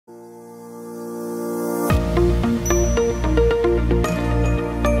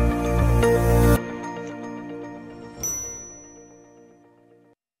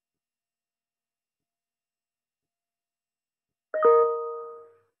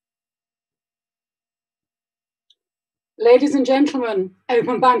Ladies and gentlemen,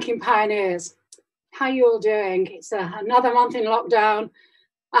 open banking pioneers, how are you all doing? It's another month in lockdown,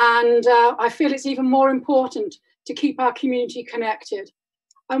 and I feel it's even more important to keep our community connected.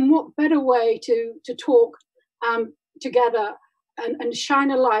 And what better way to talk together and shine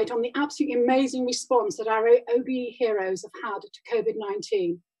a light on the absolutely amazing response that our OBE Heroes have had to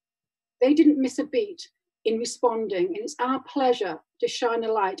COVID-19. They didn't miss a beat in responding, and it's our pleasure to shine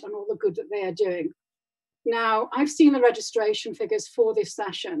a light on all the good that they are doing. Now, I've seen the registration figures for this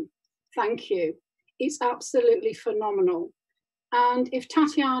session. Thank you. It's absolutely phenomenal. And if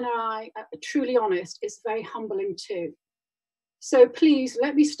Tatiana and I are truly honest, it's very humbling too. So please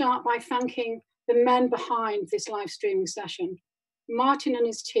let me start by thanking the men behind this live streaming session. Martin and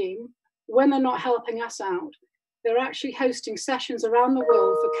his team, when they're not helping us out, they're actually hosting sessions around the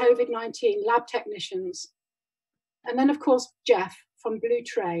world for COVID-19 lab technicians. And then of course, Jeff from Blue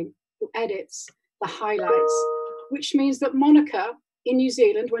Train, who edits the highlights, which means that Monica in New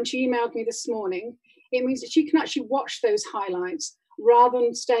Zealand, when she emailed me this morning, it means that she can actually watch those highlights rather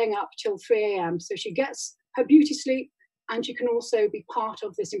than staying up till 3 a.m. So she gets her beauty sleep and she can also be part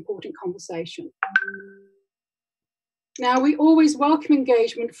of this important conversation. Now, we always welcome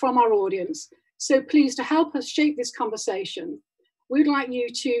engagement from our audience. So please, to help us shape this conversation, we'd like you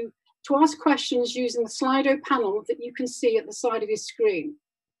to ask questions using the Slido panel that you can see at the side of your screen.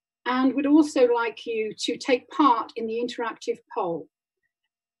 And we'd also like you to take part in the interactive poll.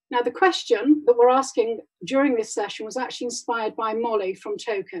 Now, the question that we're asking during this session was actually inspired by Molly from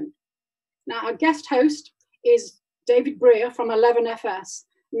Token. Now, our guest host is David Brear from 11FS.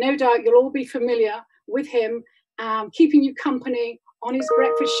 No doubt you'll all be familiar with him, keeping you company on his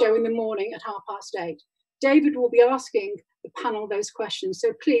breakfast show in the morning at 8:30. David will be asking the panel those questions.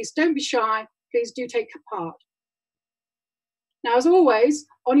 So please don't be shy. Please do take part. Now, as always,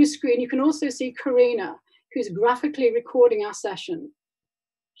 on your screen, you can also see Karina, who's graphically recording our session.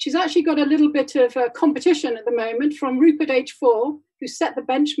 She's actually got a little bit of competition at the moment from Rupert H4, who set the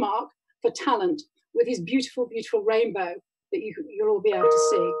benchmark for talent with his beautiful, beautiful rainbow that you'll all be able to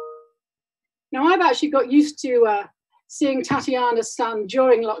see. Now, I've actually got used to seeing Tatiana's son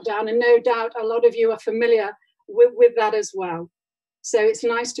during lockdown, and no doubt a lot of you are familiar with that as well. So it's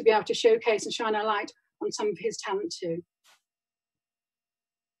nice to be able to showcase and shine a light on some of his talent too.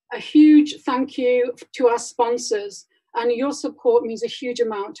 A huge thank you to our sponsors, and your support means a huge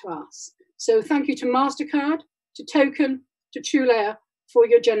amount to us. So thank you to MasterCard, to Token, to TrueLayer for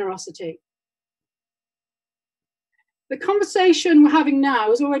your generosity. The conversation we're having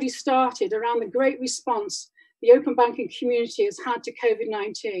now has already started around the great response the open banking community has had to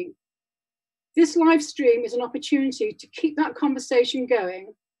COVID-19. This live stream is an opportunity to keep that conversation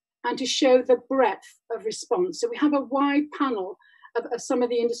going and to show the breadth of response. So we have a wide panel of some of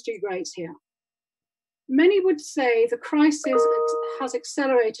the industry greats here. Many would say the crisis has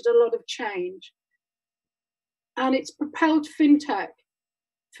accelerated a lot of change, and it's propelled fintech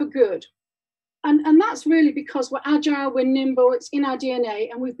for good. And that's really because we're agile, we're nimble, it's in our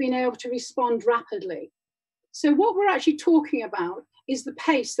DNA, and we've been able to respond rapidly. So what we're actually talking about is the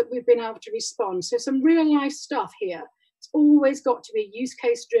pace that we've been able to respond. So some real life stuff here. It's always got to be use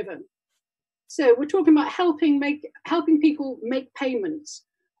case driven. So we're talking about helping people make payments.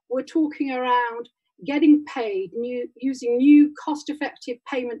 We're talking around getting paid, using new cost-effective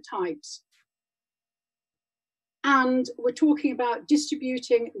payment types. And we're talking about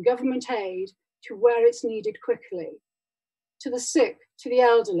distributing government aid to where it's needed quickly, to the sick, to the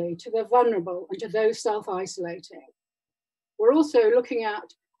elderly, to the vulnerable, and to those self-isolating. We're also looking at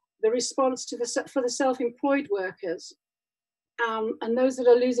the response to for the self-employed workers, and those that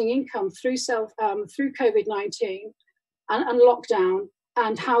are losing income through COVID-19 and lockdown,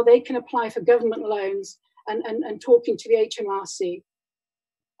 and how they can apply for government loans and talking to the HMRC.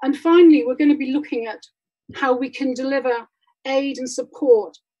 And finally, we're going to be looking at how we can deliver aid and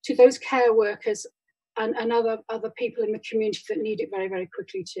support to those care workers and other people in the community that need it very, very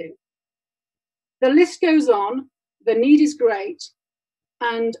quickly too. The list goes on, the need is great,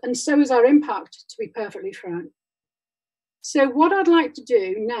 and so is our impact, to be perfectly frank. So what I'd like to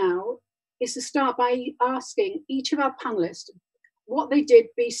do now is to start by asking each of our panelists what they did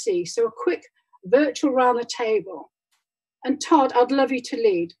BC. So a quick virtual round the table. And Todd, I'd love you to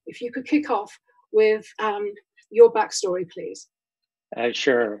lead. If you could kick off with your backstory, please.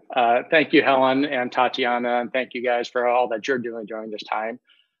 Sure. Thank you, Helen and Tatiana, and thank you guys for all that you're doing during this time.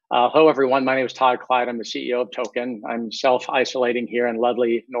 Hello, everyone. My name is Todd Clyde. I'm the CEO of Token. I'm self-isolating here in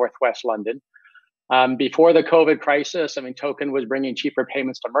lovely Northwest London. Before the COVID crisis, Token was bringing cheaper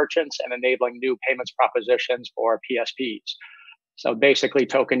payments to merchants and enabling new payments propositions for PSPs. So basically,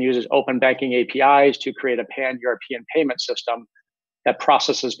 Token uses open banking APIs to create a pan-European payment system that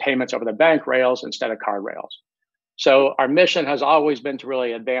processes payments over the bank rails instead of card rails. So our mission has always been to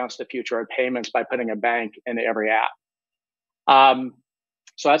really advance the future of payments by putting a bank into every app.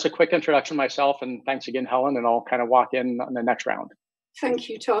 So that's a quick introduction myself, and thanks again, Helen, and I'll kind of walk in on the next round. Thank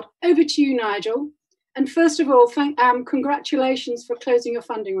you, Todd. Over to you, Nigel. And first of all, congratulations for closing your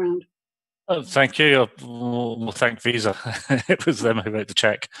funding round. Thank you. We'll thank Visa. It was them who wrote the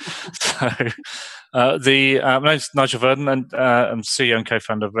check. So, my name's Nigel Verdon, and I'm CEO and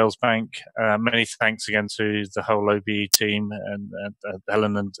co-founder of Railsbank. Many thanks again to the whole OBE team and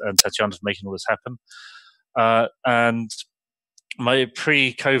Helen and Tatiana for making all this happen. And my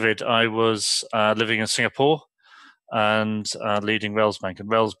pre-COVID, I was living in Singapore and leading Railsbank. And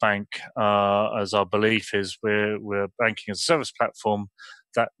Railsbank, as our belief is, we're banking as a service platform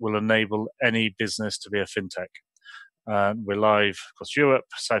that will enable any business to be a fintech. We're live across Europe,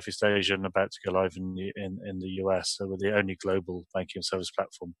 Southeast Asia, and about to go live in the US. So we're the only global banking and service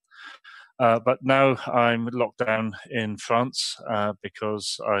platform. But now I'm locked down in France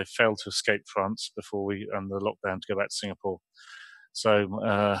because I failed to escape France before and the lockdown to go back to Singapore. So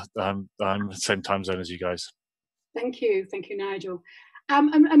I'm the same time zone as you guys. Thank you, Nigel.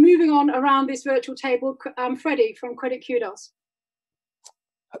 And moving on around this virtual table, Freddy from Kudos.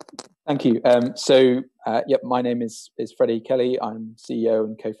 Thank you. My name is Freddy Kelly. I'm CEO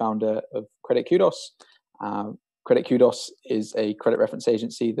and co-founder of Kudos. Kudos is a credit reference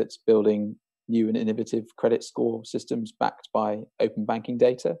agency that's building new and innovative credit score systems backed by open banking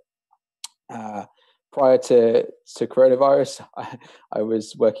data. Prior to coronavirus, I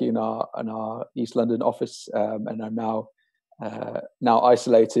was working in our East London office, and I'm now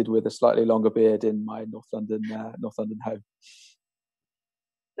isolated with a slightly longer beard in my North London home.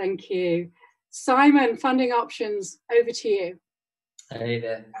 Thank you. Simon, Funding Options, over to you. Hey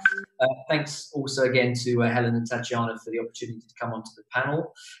there. Thanks also again to Helen and Tatiana for the opportunity to come onto the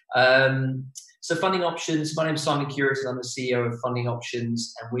panel. So Funding Options, my name is Simon Cureton, I'm the CEO of Funding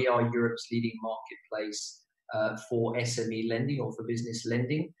Options, and we are Europe's leading marketplace for SME lending or for business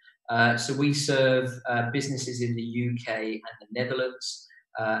lending. So we serve businesses in the UK and the Netherlands,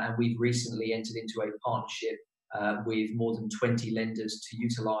 and we've recently entered into a partnership with more than 20 lenders to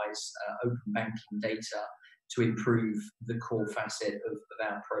utilize open banking data to improve the core facet of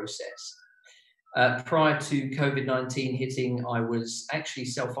our process. Prior to COVID-19 hitting, I was actually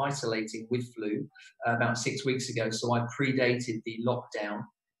self-isolating with flu about 6 weeks ago, so I predated the lockdown.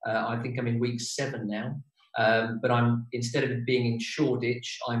 I think I'm in week 7 now, but instead of being in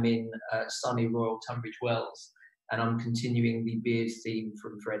Shoreditch, I'm in sunny Royal Tunbridge Wells, and I'm continuing the beard theme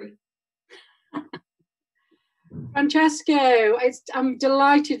from Freddy. Francesco, I'm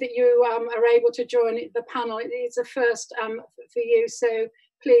delighted that you are able to join the panel. It's a first for you, so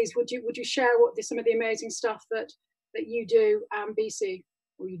please, would you share some of the amazing stuff that you do, BC,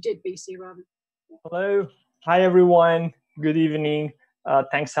 or you did BC rather? Hello, hi everyone. Good evening.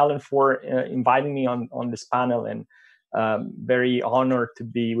 Thanks, Helen, for inviting me on this panel, and very honored to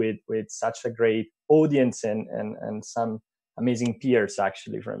be with such a great audience and some amazing peers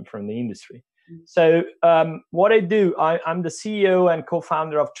actually from the industry. So what I do, I'm the CEO and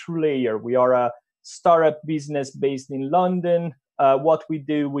co-founder of TrueLayer. We are a startup business based in London. What we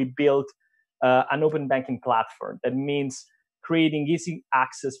do, we build an open banking platform. That means creating easy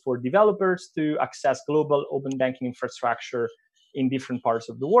access for developers to access global open banking infrastructure in different parts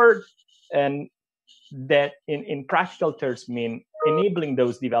of the world. And that in practical terms mean enabling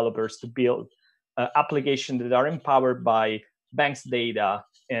those developers to build applications that are empowered by banks' data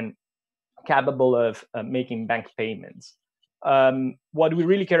and capable of making bank payments. What we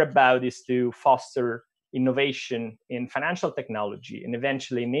really care about is to foster innovation in financial technology and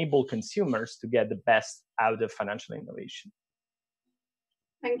eventually enable consumers to get the best out of financial innovation.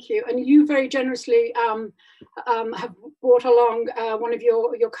 Thank you. And you very generously have brought along one of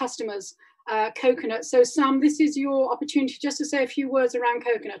your customers, Coconut. So Sam, this is your opportunity just to say a few words around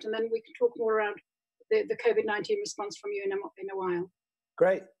Coconut, and then we can talk more around the COVID-19 response from you in a while.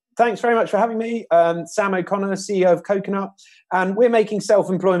 Great. Thanks very much for having me. Sam O'Connor, CEO of Coconut, and we're making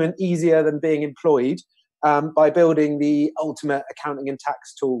self-employment easier than being employed by building the ultimate accounting and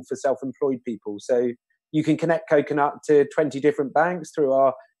tax tool for self-employed people. So you can connect Coconut to 20 different banks through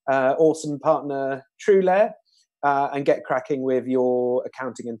our awesome partner TrueLayer and get cracking with your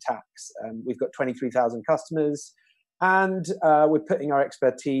accounting and tax. We've got 23,000 customers, and we're putting our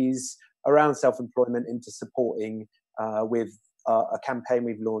expertise around self-employment into supporting with a campaign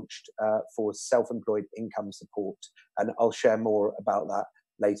we've launched for self-employed income support, and I'll share more about that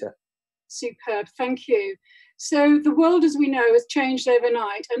later. Superb, thank you. So the world as we know has changed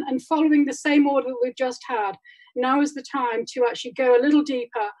overnight, and following the same order that we've just had, now is the time to actually go a little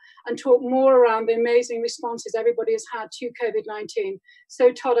deeper and talk more around the amazing responses everybody has had to COVID-19.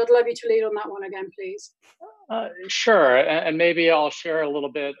 So Todd, I'd love you to lead on that one again, please. Sure, and maybe I'll share a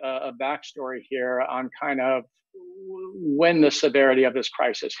little bit of backstory here on kind of when the severity of this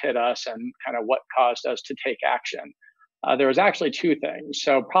crisis hit us and kind of what caused us to take action. There was actually two things.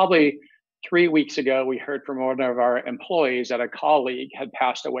 So probably 3 weeks ago, we heard from one of our employees that a colleague had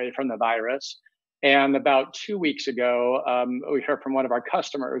passed away from the virus. And about 2 weeks ago, we heard from one of our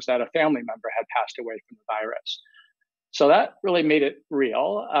customers that a family member had passed away from the virus. So that really made it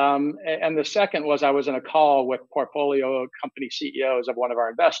real. And the second was I was in a call with portfolio company CEOs of one of our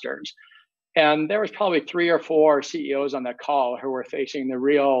investors. And there was probably 3 or 4 CEOs on that call who were facing the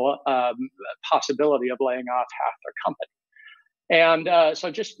real possibility of laying off half their company. And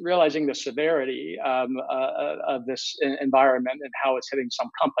so just realizing the severity of this environment and how it's hitting some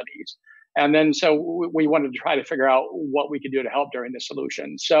companies. And then so we wanted to try to figure out what we could do to help during the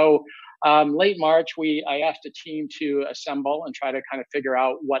solution. So late March, I asked a team to assemble and try to kind of figure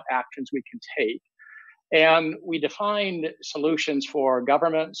out what actions we can take. And we defined solutions for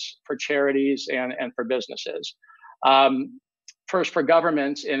governments, for charities, and for businesses. First, for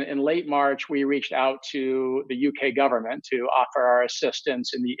governments, in late March, we reached out to the UK government to offer our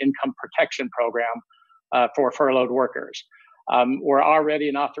assistance in the income protection program for furloughed workers. We're already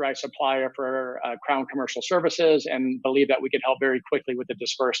an authorized supplier for Crown Commercial Services and believe that we could help very quickly with the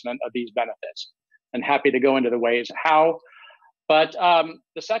disbursement of these benefits. And happy to go into the ways how. But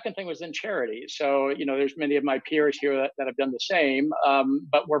the second thing was in charity. So, there's many of my peers here that have done the same,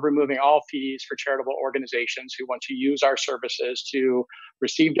 but we're removing all fees for charitable organizations who want to use our services to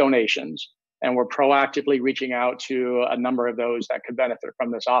receive donations. And we're proactively reaching out to a number of those that could benefit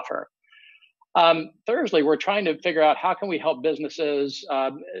from this offer. Thirdly, we're trying to figure out how can we help businesses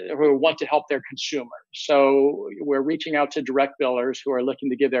who want to help their consumers. So we're reaching out to direct billers who are looking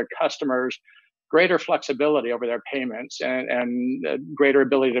to give their customers greater flexibility over their payments and greater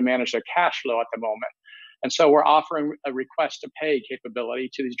ability to manage their cash flow at the moment. And so we're offering a request to pay capability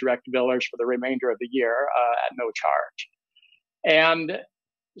to these direct billers for the remainder of the year at no charge. And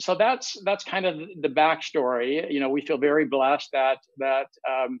so that's kind of the backstory. We feel very blessed that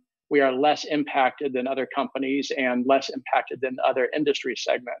we are less impacted than other companies and less impacted than other industry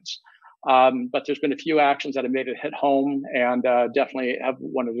segments. But there's been a few actions that have made it hit home, and definitely have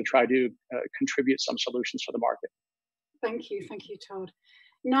wanted to try to contribute some solutions for the market. Thank you, Todd.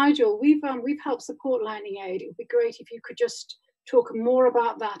 Nigel, we've helped support Lightning Aid. It would be great if you could just talk more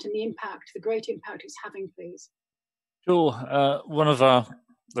about that and the great impact it's having, please. Sure. One of our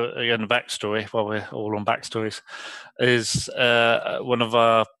the backstory, while we're all on backstories, is one of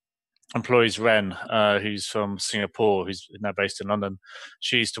our employees, Ren, who's from Singapore, who's now based in London.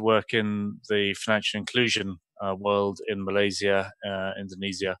 She used to work in the financial inclusion world in Malaysia,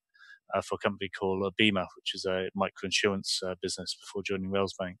 Indonesia, for a company called Bima, which is a micro-insurance business before joining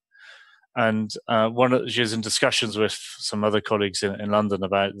Railsbank. And she was in discussions with some other colleagues in London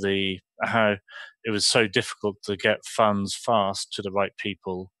about how it was so difficult to get funds fast to the right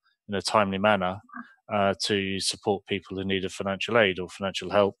people in a timely manner, to support people who needed financial aid or financial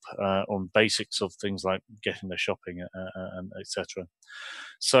help on basics of things like getting their shopping and etc.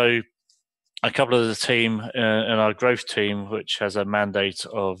 So a couple of the team in our growth team, which has a mandate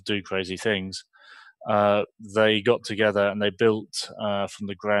of do crazy things, they got together and they built from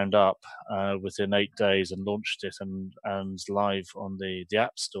the ground up within 8 days and launched it and live on the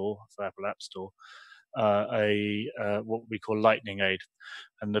App Store, for Apple App Store, what we call Lightning Aid.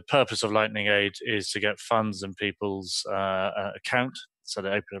 And the purpose of Lightning Aid is to get funds in people's account. So they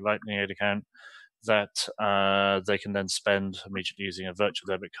open a Lightning Aid account that they can then spend immediately using a virtual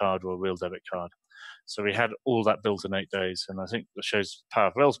debit card or a real debit card. So we had all that built in 8 days. And I think that shows the power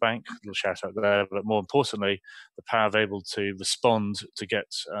of Railsbank, a little shout out there, but more importantly, the power of able to respond to get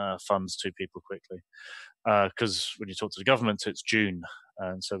funds to people quickly. Because when you talk to the government, it's June.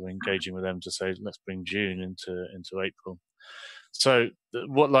 And so we're engaging with them to say, let's bring June into April. So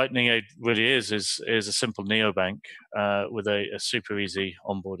what Lightning Aid really is a simple neobank with a super easy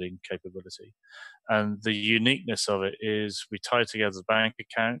onboarding capability. And the uniqueness of it is we tie together the bank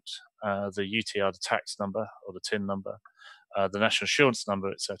account, the UTR, the tax number or the TIN number, the national insurance number,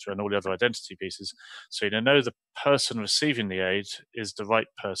 etc., and all the other identity pieces. So you know the person receiving the aid is the right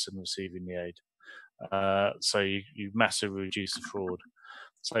person receiving the aid. So you massively reduce the fraud.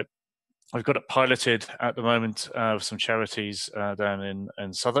 So we've got it piloted at the moment with some charities down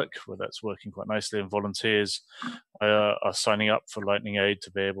in Southwark, where that's working quite nicely, and volunteers are signing up for Lightning Aid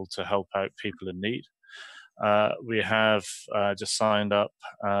to be able to help out people in need. We have just signed up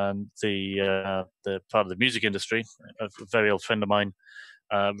the part of the music industry. A very old friend of mine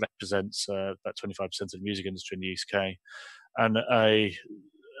represents about 25% of the music industry in the UK. And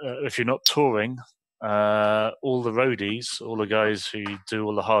if you're not touring, all the roadies, all the guys who do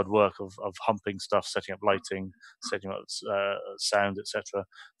all the hard work of humping stuff, setting up lighting, setting up sound, etc.,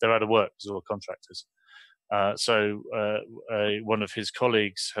 they're out of work because they're all contractors. So one of his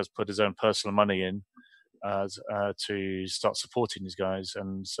colleagues has put his own personal money in to start supporting these guys,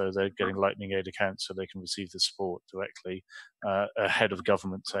 and so they're getting Lightning Aid accounts so they can receive the support directly ahead of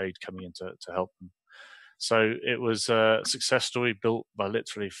government aid coming in to help them. So it was a success story built by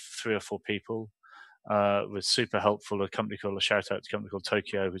literally 3 or 4 people. Was super helpful. A company called, a shout out to a company called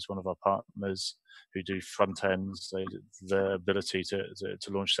Tokyo, who's one of our partners, who do front ends. The ability to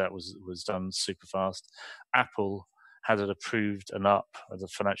launch that was done super fast. Apple had it approved and up as a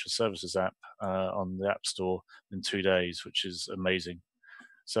financial services app on the App Store in 2 days, which is amazing.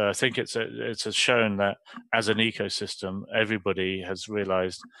 So I think it's shown that as an ecosystem, everybody has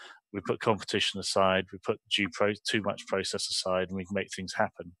realized we put competition aside, we put too much process aside, and we can make things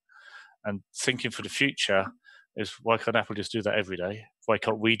happen. And thinking for the future is, why can't Apple just do that every day? Why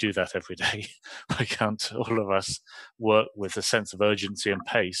can't we do that every day? Why can't all of us work with a sense of urgency and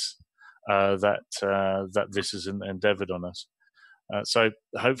pace that this is endeavored on us? So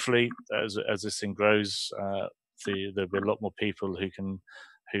hopefully, as this thing grows, there'll be a lot more people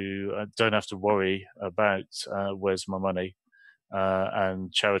who don't have to worry about where's my money,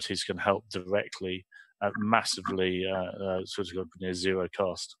 and charities can help directly at massively sort of near zero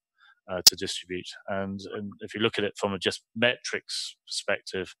cost to distribute. And if you look at it from a just metrics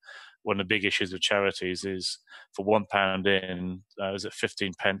perspective, one of the big issues with charities is for £1 in, is it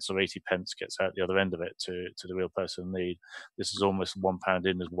 15 pence or 80 pence gets out the other end of it to the real person in need. This is almost £1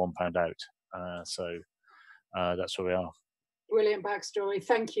 in is £1 out. So that's where we are. Brilliant backstory.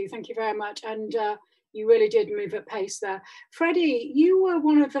 Thank you very much. And you really did move at pace there. Freddie, you were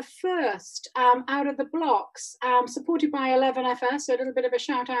one of the first out of the blocks, supported by 11FS, so a little bit of a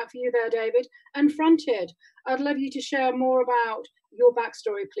shout out for you there, David, and fronted. I'd love you to share more about your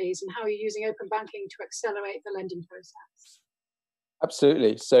backstory, please, and how you're using open banking to accelerate the lending process.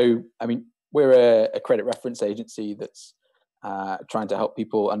 Absolutely. So, I mean, we're a credit reference agency that's trying to help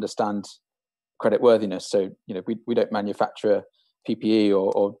people understand credit worthiness. So, we don't manufacture PPE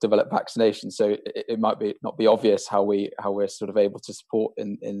or develop vaccinations, so it might not be obvious how we're sort of able to support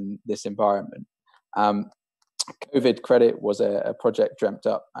in this environment. COVID credit was a project dreamt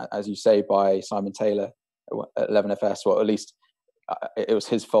up, as you say, by Simon Taylor at 11FS, or at least it was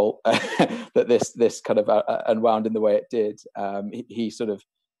his fault that this kind of unwound in the way it did. He sort of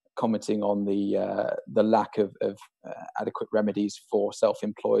commenting on the lack of adequate remedies for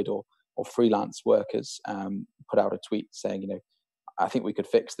self-employed or freelance workers, put out a tweet saying, I think we could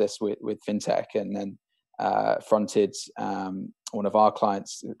fix this with fintech, and then fronted one of our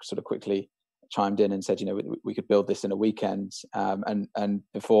clients sort of quickly chimed in and said, we could build this in a weekend. And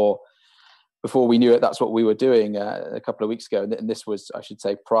before we knew it, that's what we were doing a couple of weeks ago. And this was, I should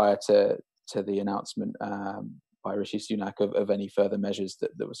say, prior to the announcement by Rishi Sunak of any further measures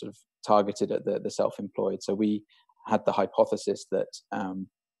that were sort of targeted at the self-employed. So we had the hypothesis that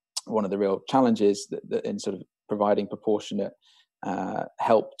one of the real challenges that in sort of providing proportionate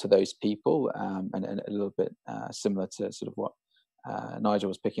help to those people, and a little bit similar to sort of what Nigel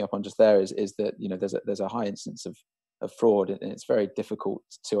was picking up on just there, is that there's a high instance of fraud, and it's very difficult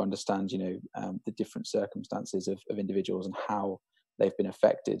to understand the different circumstances of individuals and how they've been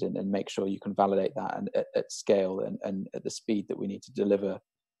affected, and make sure you can validate that and at scale and at the speed that we need to deliver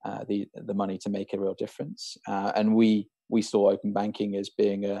the money to make a real difference. And we saw open banking as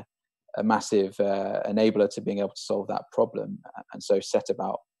being a massive enabler to being able to solve that problem, and so set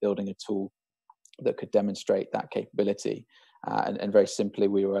about building a tool that could demonstrate that capability. And very simply,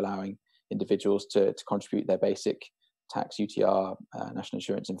 we were allowing individuals to contribute their basic tax, UTR, national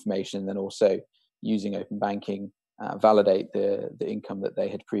insurance information, and then also using open banking, validate the income that they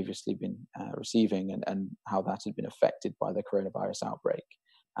had previously been receiving, and how that had been affected by the coronavirus outbreak.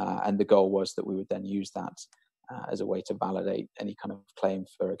 And the goal was that we would then use that as a way to validate any kind of claim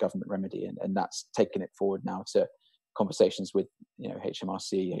for a government remedy, and that's taken it forward now to conversations with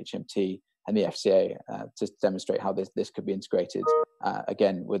HMRC, HMT, and the FCA to demonstrate how this could be integrated.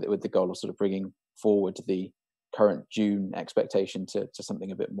 Again, with the goal of sort of bringing forward the current June expectation to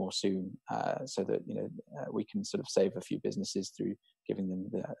something a bit more soon, so that we can sort of save a few businesses through giving them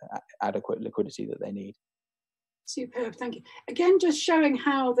the adequate liquidity that they need. Superb, thank you. Again, just showing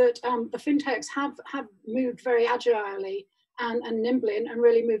how that the fintechs have moved very agilely and nimbly and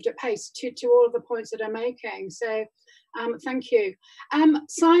really moved at pace to all of the points that I'm making. So thank you.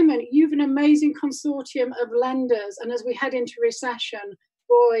 Simon, you've an amazing consortium of lenders, and as we head into recession,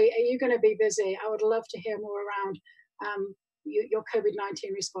 boy, are you going to be busy. I would love to hear more around your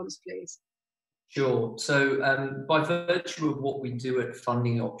COVID-19 response, please. Sure. So by virtue of what we do at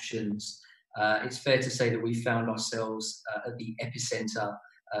Funding Options, it's fair to say that we found ourselves at the epicenter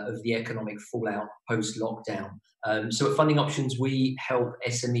of the economic fallout post-lockdown. So at Funding Options, we help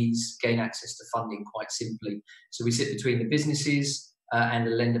SMEs gain access to funding quite simply. So we sit between the businesses and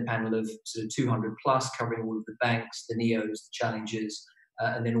a lender panel of sort of 200 plus, covering all of the banks, the neos, the challengers,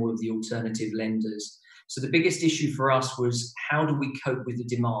 and then all of the alternative lenders. So the biggest issue for us was, how do we cope with the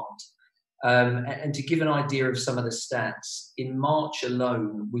demand? And to give an idea of some of the stats, in March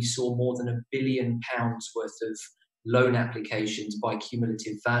alone, we saw more than £1 billion worth of loan applications by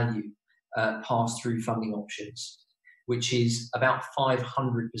cumulative value pass through Funding Options, which is about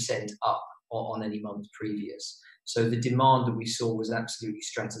 500% up on any month previous. So the demand that we saw was absolutely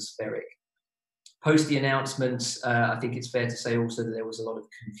stratospheric. Post the announcements, I think it's fair to say also that there was a lot of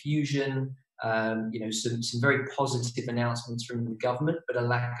confusion, some very positive announcements from the government, but a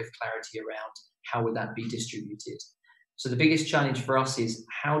lack of clarity around how would that be distributed. So the biggest challenge for us is,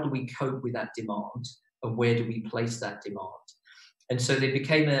 how do we cope with that demand, and where do we place that demand? And so there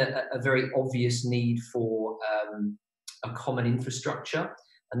became a very obvious need for a common infrastructure.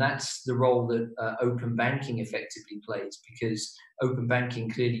 And that's the role that open banking effectively plays, because open banking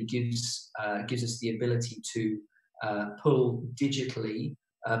clearly gives us the ability to pull digitally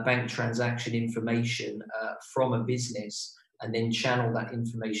bank transaction information from a business and then channel that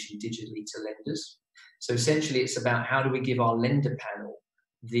information digitally to lenders. So essentially, it's about, how do we give our lender panel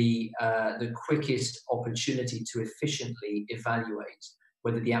the quickest opportunity to efficiently evaluate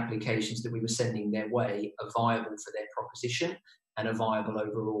whether the applications that we were sending their way are viable for their proposition and are viable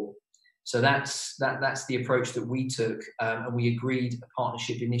overall. So that's the approach that we took, and we agreed a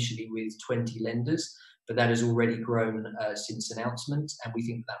partnership initially with 20 lenders, but that has already grown since announcement, and we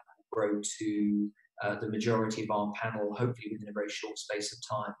think that will grow to the majority of our panel, hopefully within a very short space of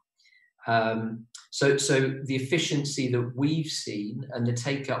time. So the efficiency that we've seen and the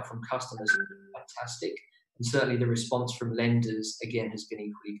take-up from customers is fantastic, and certainly the response from lenders, again, has been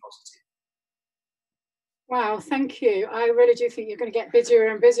equally positive. Wow, thank you. I really do think you're going to get busier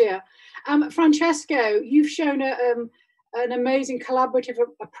and busier. Francesco, you've shown an amazing collaborative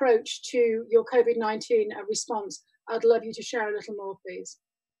approach to your COVID-19 response. I'd love you to share a little more, please.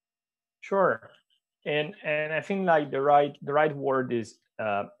 Sure. And I think like the right word is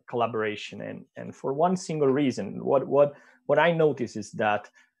collaboration, and for one single reason. What I notice is that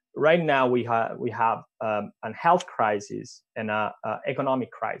right now we have a health crisis and a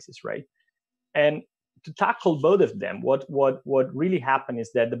economic crisis, right? And to tackle both of them, what really happened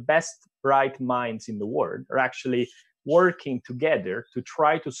is that the best bright minds in the world are actually working together to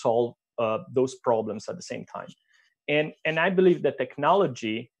try to solve those problems at the same time. And I believe that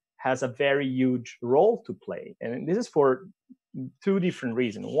technology has a very huge role to play. And this is for two different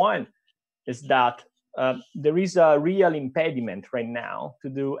reasons. One is that there is a real impediment right now to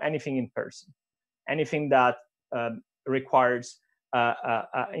do anything in person, anything that requires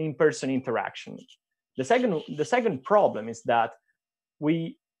in-person interaction. The second problem is that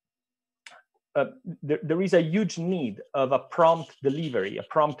there is a huge need of a prompt delivery, a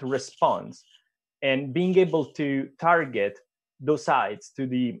prompt response, and being able to target those sites to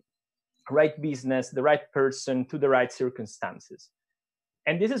the right business, the right person, to the right circumstances.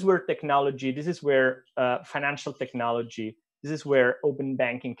 And this is where technology, this is where financial technology, this is where open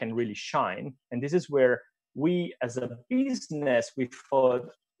banking can really shine. And this is where we as a business, we thought,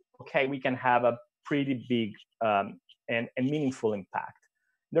 okay, we can have a pretty big and meaningful impact.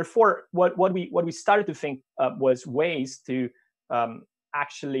 Therefore, what we started to think was ways to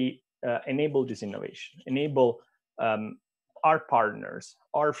actually enable this innovation, enable our partners,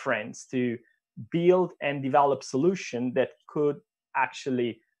 our friends to build and develop solutions that could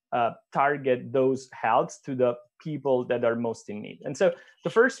actually target those healths to the people that are most in need. And so the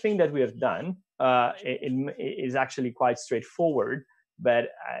first thing that we have done is actually quite straightforward, but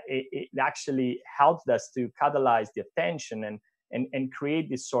it actually helped us to catalyze the attention and create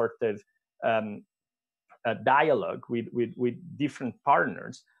this sort of dialogue with different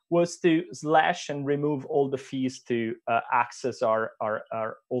partners, was to slash and remove all the fees to access our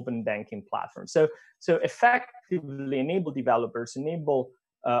open banking platform. So effectively enable developers, enable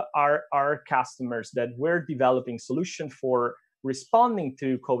our customers that we're developing solutions for responding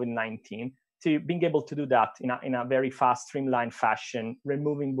to COVID-19 to being able to do that in a very fast, streamlined fashion,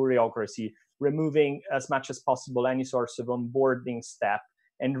 removing bureaucracy, removing as much as possible any source of onboarding step,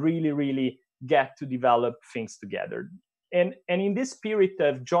 and really get to develop things together. And in this spirit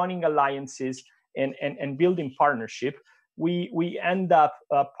of joining alliances and building partnership, we end up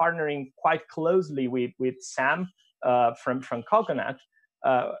partnering quite closely with Sam from Coconut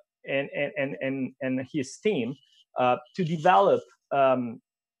and his team to develop a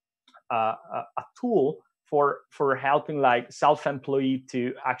tool for helping like self-employed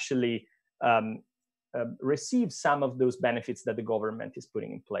to actually receive some of those benefits that the government is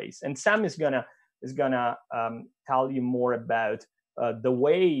putting in place. And Sam is gonna tell you more about the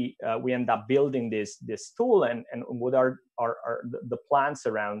way we end up building this tool and what are the plans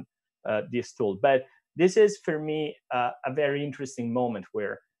around this tool. But this is for me a very interesting moment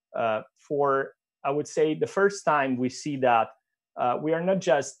where for I would say the first time we see that we are not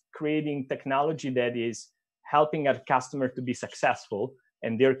just creating technology that is helping our customer to be successful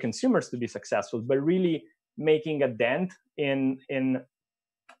and their consumers to be successful, but really making a dent in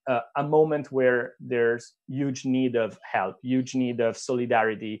a moment where there's huge need of help, huge need of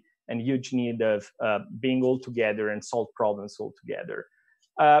solidarity, and huge need of being all together and solve problems all together.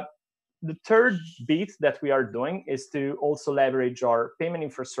 The third bit that we are doing is to also leverage our payment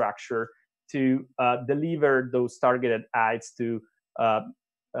infrastructure to deliver those targeted ads to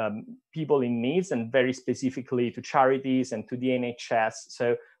people in needs, and very specifically to charities and to the NHS.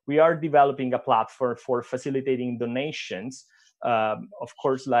 So we are developing a platform for facilitating donations, of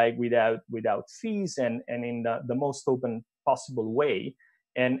course, like without fees and in the most open possible way,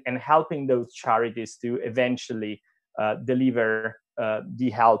 and helping those charities to eventually deliver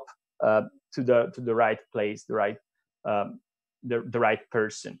the help to the right place, the right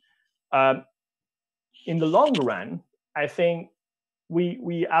person. In the long run, I think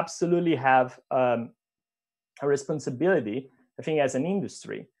we absolutely have a responsibility, I think, as an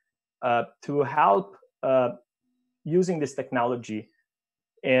industry, to help using this technology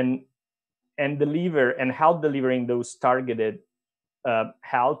and help delivering those targeted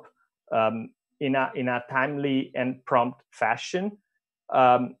help in a timely and prompt fashion,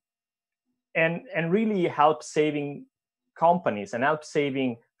 and really help saving companies and help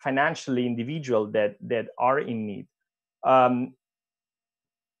saving financially individuals that are in need.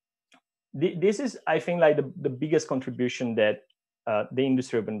 This is, I think, like the biggest contribution that the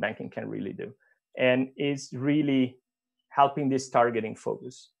industry of open banking can really do, and is really helping this targeting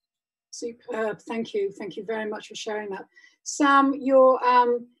focus. Superb. Thank you very much for sharing that. Sam,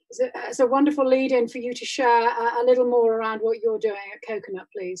 it's a wonderful lead-in for you to share a little more around what you're doing at Coconut,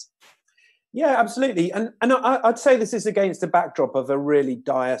 please. Yeah, absolutely. And I'd say this is against the backdrop of a really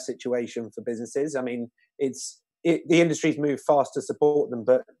dire situation for businesses. I mean, the industry's moved fast to support them,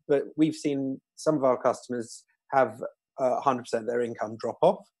 but we've seen some of our customers have 100% of their income drop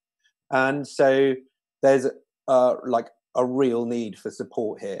off. And so there's like a real need for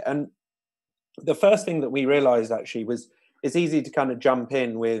support here. And the first thing that we realized actually was it's easy to kind of jump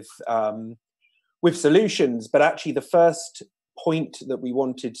in with solutions, but actually the first point that we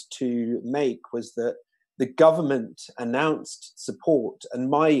wanted to make was that the government announced support, and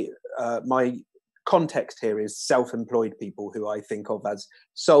my context here is self-employed people who I think of as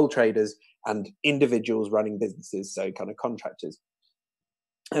sole traders and individuals running businesses, so kind of contractors.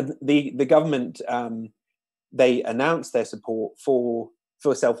 And the government, they announced their support for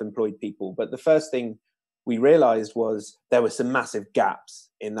self-employed people, but the first thing we realized was there were some massive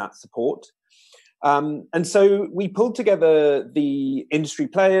gaps in that support. And so we pulled together the industry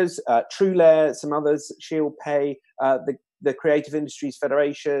players, TrueLayer, some others, Shield Pay, the Creative Industries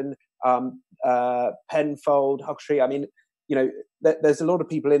Federation, Penfold, Huckstree. I mean, you know, there's a lot of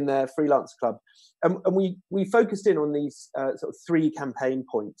people in there, Freelancer Club. And we focused in on these sort of 3 campaign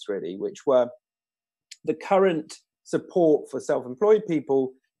points, really, which were the current support for self-employed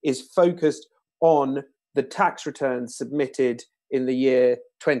people is focused on the tax returns submitted in the year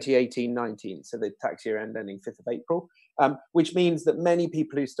 2018-19, so the tax year end ending 5th of April, which means that many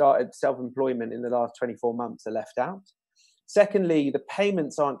people who started self-employment in the last 24 months are left out. Secondly, the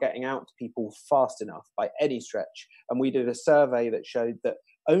payments aren't getting out to people fast enough by any stretch. And we did a survey that showed that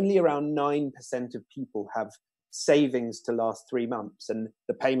only around 9% of people have savings to last 3 months, and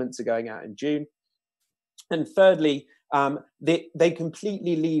the payments are going out in June. And thirdly, they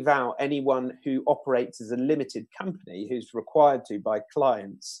completely leave out anyone who operates as a limited company who's required to by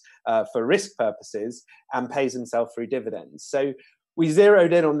clients for risk purposes and pays himself through dividends. So we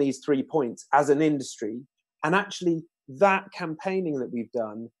zeroed in on these 3 points as an industry, and actually that campaigning that we've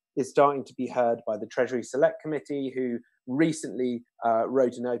done is starting to be heard by the Treasury Select Committee, who recently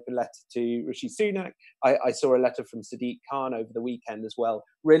wrote an open letter to Rishi Sunak. I saw a letter from Sadiq Khan over the weekend as well,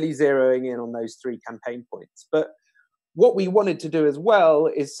 really zeroing in on those 3 campaign points. But what we wanted to do as well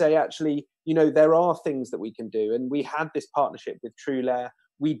is say, actually, you know, there are things that we can do. And we had this partnership with TrueLayer.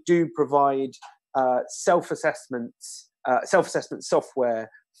 We do provide self-assessment software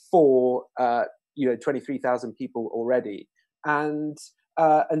for, 23,000 people already. And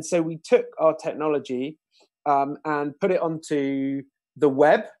so we took our technology and put it onto the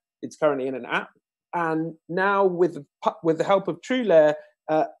web. It's currently in an app. And now with the help of TrueLayer,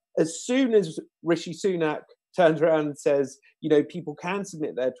 as soon as Rishi Sunak turns around and says, you know, people can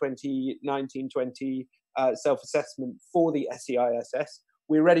submit their 2019-20 self-assessment for the SEISS,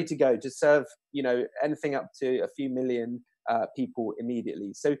 we're ready to go to serve, you know, anything up to a few million people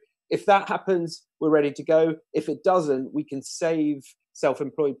immediately. So if that happens, we're ready to go. If it doesn't, we can save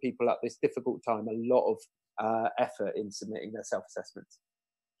self-employed people at this difficult time a lot of effort in submitting their self-assessments.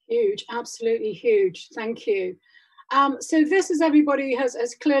 Huge, absolutely huge. Thank you. So this, as everybody has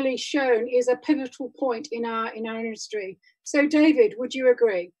clearly shown, is a pivotal point in our industry. So David, would you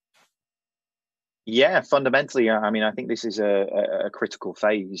agree? Yeah, fundamentally, I mean, I think this is a critical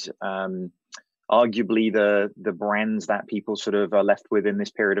phase. Arguably, the brands that people sort of are left with in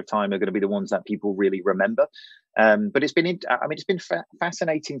this period of time are going to be the ones that people really remember. But it's been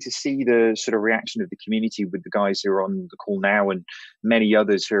fascinating to see the sort of reaction of the community with the guys who are on the call now and many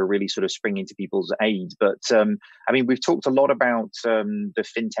others who are really sort of springing to people's aid. But I mean, we've talked a lot about the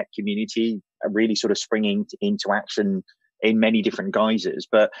fintech community really sort of springing into action in many different guises.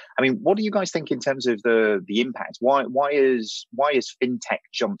 But I mean, what do you guys think in terms of the impact? Why is fintech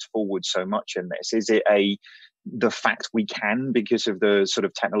jumped forward so much in this? Is it the fact we can because of the sort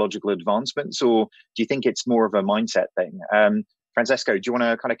of technological advancements, or do you think it's more of a mindset thing? Francesco, do you want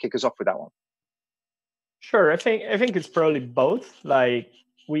to kind of kick us off with that one? Sure, I think it's probably both. Like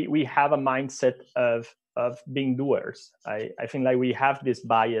we have a mindset of being doers. I think like we have this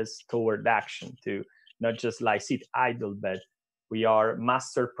bias toward action to not just like sit idle, but we are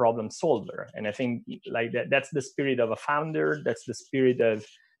master problem solver. And I think like that's the spirit of a founder. That's the spirit of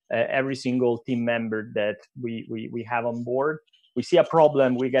every single team member that we have on board. We see a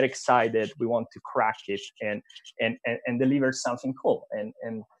problem, we get excited, we want to crack it and deliver something cool.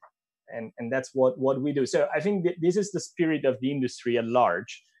 And that's what we do. So I think this is the spirit of the industry at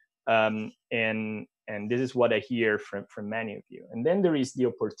large. And this is what I hear from many of you. And then there is the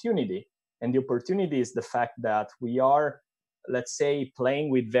opportunity. And the opportunity is the fact that we are, let's say,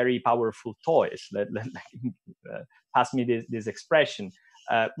 playing with very powerful toys. Pass me this expression.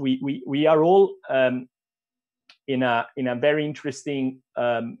 We are all in a very interesting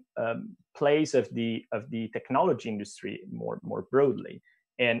place of the technology industry more broadly,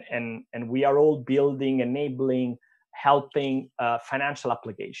 and we are all building, enabling, helping financial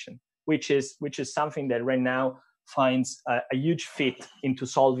application, which is something that right now finds a huge fit into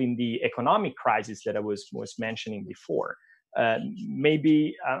solving the economic crisis that I was mentioning before.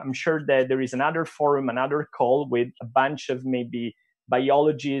 Maybe I'm sure that there is another forum, another call with a bunch of maybe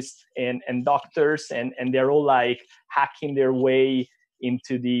biologists and doctors, and they're all like hacking their way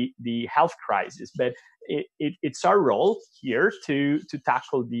into the health crisis. But it's our role here to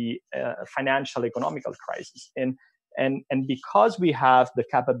tackle the financial economical crisis. And because we have the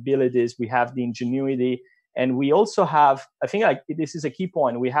capabilities, we have the ingenuity, and we also have, I think like this is a key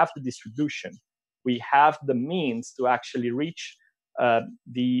point, we have the distribution. We have the means to actually reach the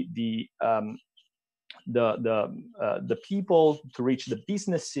people, to reach the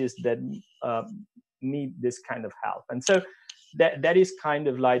businesses that need this kind of help. And so that is kind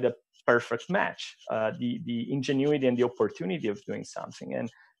of like the perfect match, the ingenuity and the opportunity of doing something.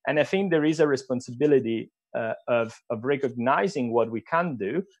 And I think there is a responsibility of recognizing what we can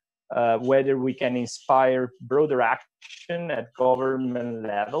do, whether we can inspire broader action at government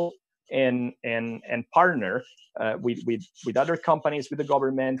level and partner with other companies, with the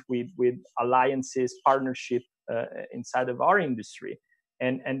government, with alliances, partnership inside of our industry,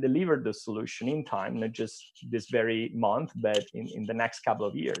 and deliver the solution in time, not just this very month, but in the next couple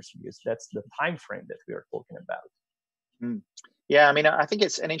of years, because that's the time frame that we are talking about. Mm. Yeah, I mean, I think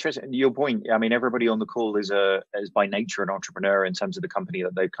it's an interesting, your point. I mean, everybody on the call is by nature an entrepreneur in terms of the company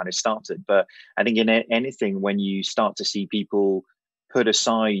that they've kind of started. But I think in anything, when you start to see people put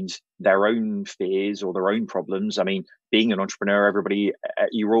aside their own fears or their own problems, I mean, being an entrepreneur, everybody,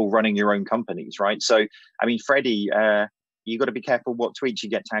 you're all running your own companies, right? So, I mean, Freddy, you got to be careful what tweets you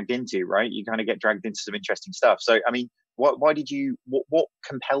get tagged into, right? You kind of get dragged into some interesting stuff. So, I mean, what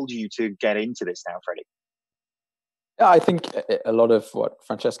compelled you to get into this now, Freddy? Yeah, I think a lot of what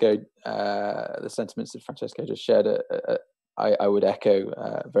Francesco, the sentiments that Francesco just shared, I would echo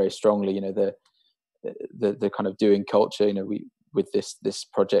very strongly. You know, the kind of doing culture. You know, with this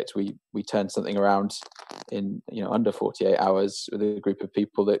project, we turned something around in under 48 hours with a group of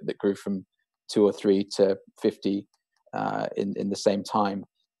people that grew from 2 or 3 to 50 in the same time.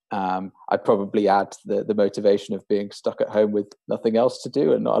 I'd probably add the motivation of being stuck at home with nothing else to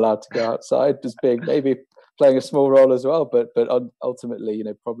do and not allowed to go outside as being maybe playing a small role as well. But ultimately,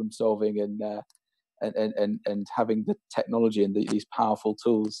 problem solving and having the technology and these powerful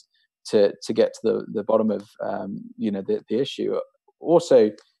tools to get to the bottom of the issue.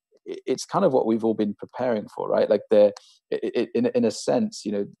 Also, it's kind of what we've all been preparing for, right? Like in a sense,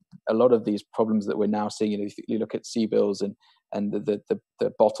 a lot of these problems that we're now seeing, if you look at CBILS and the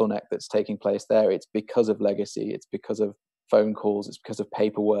bottleneck that's taking place there, it's because of legacy, it's because of phone calls, it's because of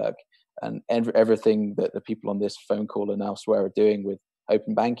paperwork, and everything that the people on this phone call and elsewhere are doing with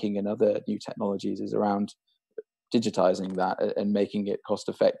open banking and other new technologies is around digitizing that and making it cost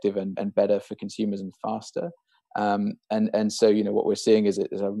effective and better for consumers and faster. And so what we're seeing is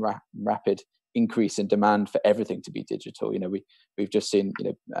a rapid increase in demand for everything to be digital. We've just seen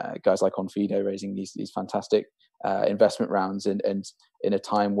guys like Onfido raising these fantastic investment rounds, and in a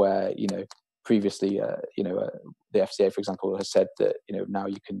time where previously the FCA, for example, has said that now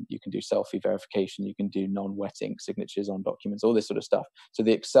you can do selfie verification, you can do non-wetting signatures on documents, all this sort of stuff. So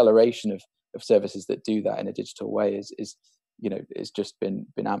the acceleration of services that do that in a digital way is just been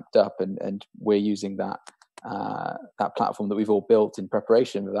amped up, and we're using that platform that we've all built in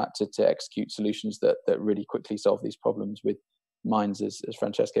preparation for that to execute solutions that really quickly solve these problems with minds, as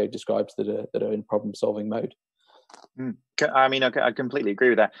Francesco describes, that are in problem solving mode. I mean, I completely agree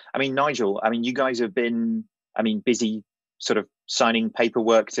with that. I mean, Nigel, you guys have been, busy sort of signing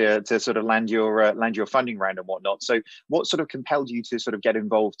paperwork to sort of land your funding round and whatnot. So what sort of compelled you to sort of get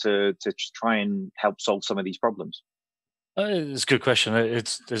involved to try and help solve some of these problems? It's a good question.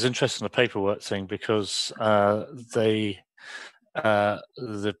 It's interesting, the paperwork thing, because the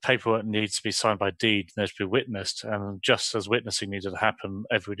paperwork needs to be signed by deed, needs to be witnessed, and just as witnessing needed to happen,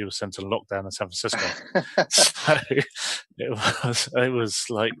 everybody was sent to lockdown in San Francisco. So it was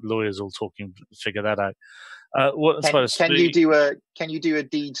like lawyers all talking to figure that out. Can you do a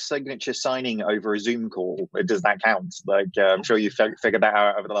deed signature signing over a Zoom call? Does that count? Like, I'm sure you figured that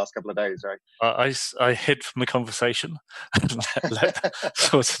out over the last couple of days, right? I hid from the conversation and let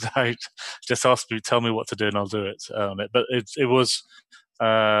sort it out. Just asked me, tell me what to do, and I'll do it on it. But it was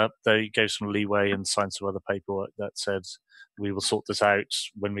they gave some leeway and signed some other paperwork that said we will sort this out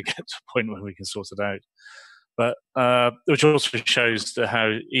when we get to a point where we can sort it out. But which also shows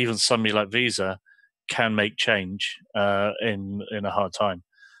how even somebody like Visa can make change in a hard time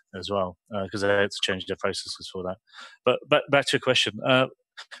as well, because they had to change their processes for that. But back to your question,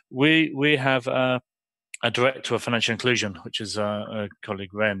 we have a director of financial inclusion, which is a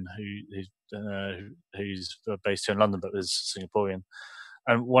colleague Ren, who's based here in London but is Singaporean.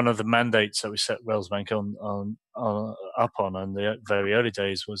 And one of the mandates that we set Railsbank up on in the very early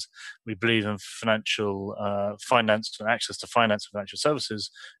days was we believe in financial finance and access to finance and financial services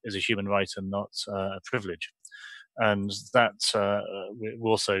is a human right and not a privilege. And that we're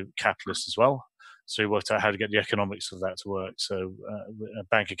also capitalists as well. So we worked out how to get the economics of that to work. So a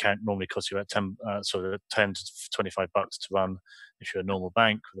bank account normally costs you about 10 to $25 to run if you're a normal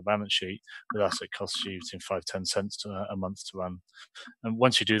bank with a balance sheet. With us, it costs you between 5-10 cents a month to run. And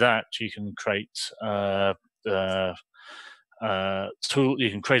once you do that, you can create you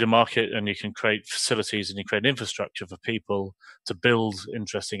can create a market, and you can create facilities, and you create infrastructure for people to build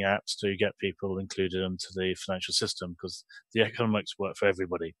interesting apps to get people included into the financial system, because the economics work for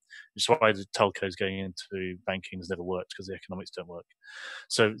everybody. Which is why the telcos going into banking has never worked, because the economics don't work.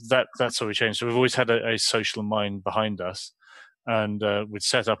 So that's how we changed. So we've always had a social mind behind us. And we'd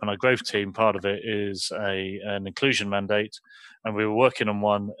set up in our growth team, part of it is an inclusion mandate, and we were working on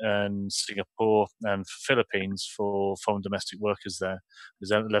one in Singapore and Philippines for foreign domestic workers there. There's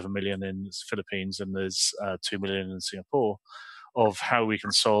 11 million in the Philippines, and there's 2 million in Singapore, of how we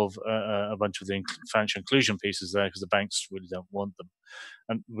can solve a bunch of the financial inclusion pieces there, because the banks really don't want them.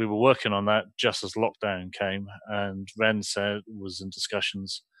 And we were working on that just as lockdown came, and Ren was in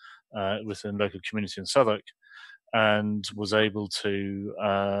discussions within local community in Southwark, and was able to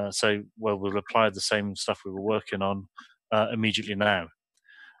say, well, we'll apply the same stuff we were working on immediately now.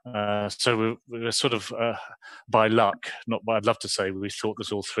 So we were sort of by luck, not by, I'd love to say we thought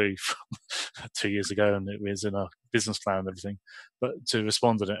this all through 2 years ago, and it was in our business plan and everything, but to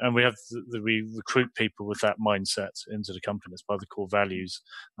respond to it. And we have we recruit people with that mindset into the company. That's part of the core values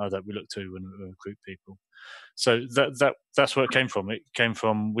that we look to when we recruit people. So that's where it came from. It came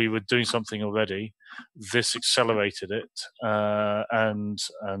from we were doing something already. This accelerated it, and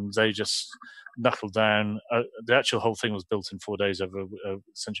they just knuckled down. The actual whole thing was built in 4 days over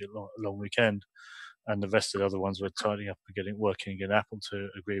essentially a long weekend, and the rest of the other ones were tidying up and working and Apple to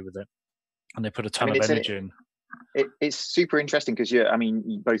agree with it, and they put a ton of energy in. It's super interesting because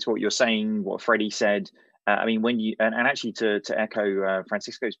both what you're saying, what Freddy said. When you and actually to echo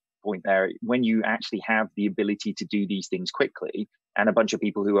Francesco's point there, when you actually have the ability to do these things quickly, and a bunch of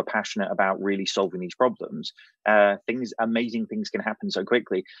people who are passionate about really solving these problems, amazing things can happen so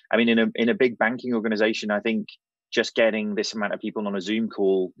quickly. In a big banking organization, I think just getting this amount of people on a Zoom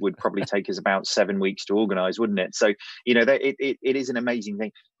call would probably take us about 7 weeks to organize, wouldn't it? So, it is an amazing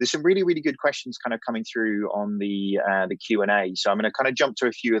thing. There's some really, really good questions kind of coming through on the Q&A. So I'm going to kind of jump to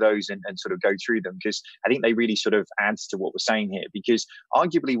a few of those and sort of go through them, because I think they really sort of adds to what we're saying here, because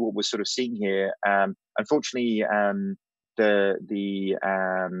arguably what we're sort of seeing here, unfortunately, the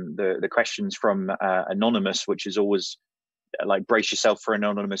questions from Anonymous, which is always like, brace yourself for an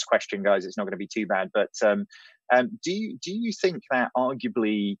anonymous question, guys. It's not going to be too bad. But do you think that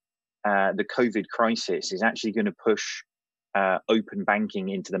arguably the COVID crisis is actually going to push open banking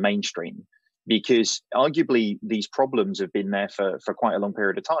into the mainstream? Because arguably these problems have been there for quite a long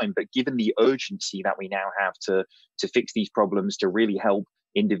period of time. But given the urgency that we now have to fix these problems, to really help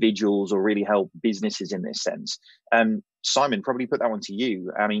individuals or really help businesses in this sense, Simon, probably put that one to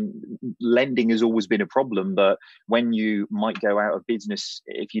you. Lending has always been a problem, but when you might go out of business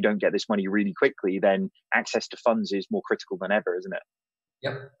if you don't get this money really quickly, then access to funds is more critical than ever, isn't it?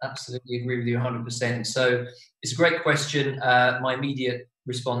 Yep, absolutely agree with you 100%. So it's a great question. My immediate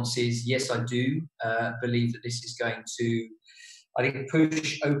response is yes, I do believe that this is going to, I think,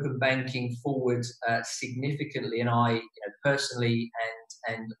 push open banking forward significantly. And I personally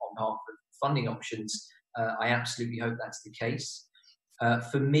and on behalf of funding options, I absolutely hope that's the case.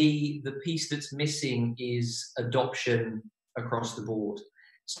 For me, the piece that's missing is adoption across the board.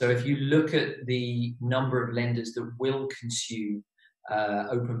 So if you look at the number of lenders that will consume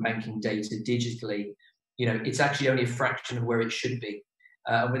open banking data digitally, it's actually only a fraction of where it should be.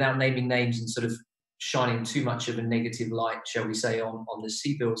 Without naming names and sort of shining too much of a negative light, shall we say, on the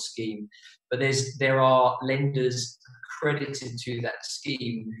CBIL scheme, but there are lenders accredited to that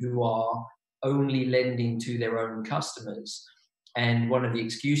scheme who are only lending to their own customers. And one of the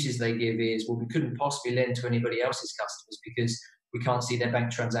excuses they give is, well, we couldn't possibly lend to anybody else's customers because we can't see their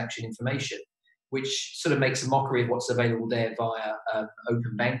bank transaction information, which sort of makes a mockery of what's available there via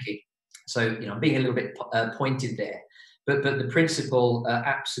open banking. So, I'm being a little bit pointed there. But the principle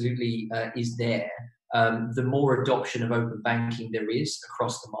absolutely is there. The more adoption of open banking there is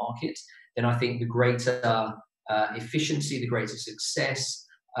across the market, then I think the greater efficiency, the greater success,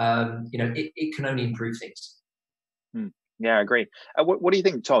 it can only improve things. Yeah, I agree. What do you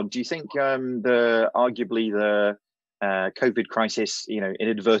think, Todd? Do you think arguably the COVID crisis,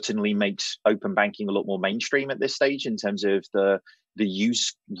 inadvertently makes open banking a lot more mainstream at this stage in terms of the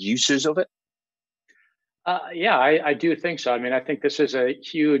uses of it? Yeah, I do think so. I think this is a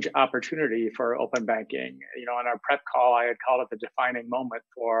huge opportunity for open banking. On our prep call, I had called it the defining moment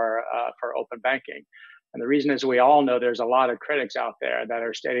for open banking. And the reason is we all know there's a lot of critics out there that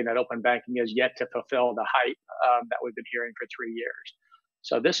are stating that open banking is yet to fulfill the hype that we've been hearing for 3 years.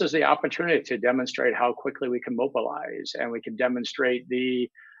 So this is the opportunity to demonstrate how quickly we can mobilize, and we can demonstrate the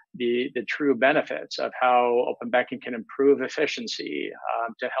true benefits of how open banking can improve efficiency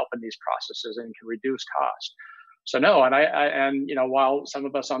to help in these processes and can reduce cost. So no, and while some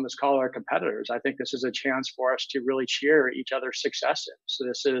of us on this call are competitors, I think this is a chance for us to really cheer each other's successes. So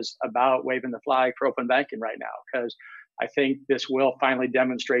this is about waving the flag for open banking right now, because I think this will finally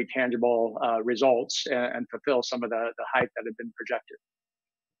demonstrate tangible results and fulfill some of the hype that had been projected.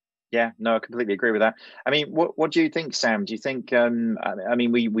 Yeah, no, I completely agree with that. What do you think, Sam? Do you think?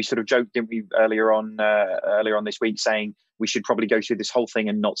 We sort of joked, didn't we, earlier on this week, saying we should probably go through this whole thing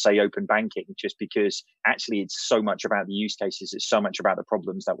and not say open banking, just because actually it's so much about the use cases, it's so much about the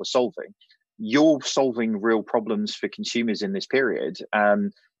problems that we're solving. You're solving real problems for consumers in this period.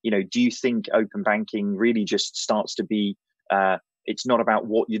 Do you think open banking really just starts to be? It's not about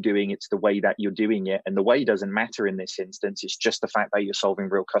what you're doing, it's the way that you're doing it. And the way doesn't matter in this instance. It's just the fact that you're solving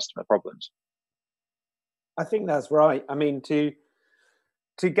real customer problems. I think that's right.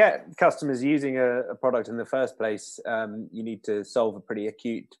 To get customers using a product in the first place, you need to solve a pretty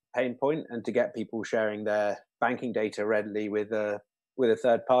acute pain point. And to get people sharing their banking data readily with a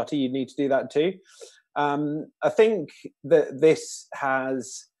third party, you need to do that too. I think that this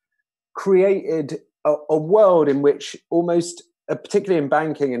has created a world in which almost, particularly in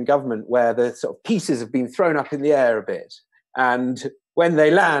banking and government, where the sort of pieces have been thrown up in the air a bit. And when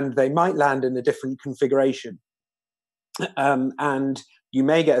they land, they might land in a different configuration. And you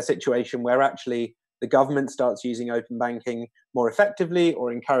may get a situation where actually the government starts using open banking more effectively,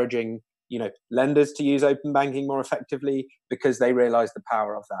 or encouraging, lenders to use open banking more effectively because they realize the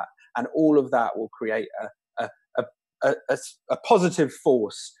power of that. And all of that will create a positive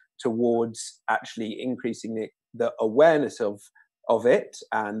force towards actually increasing the awareness of it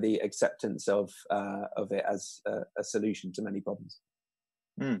and the acceptance of it as a solution to many problems.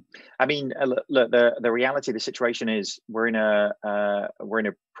 I mean, look, the reality of the situation is we're in a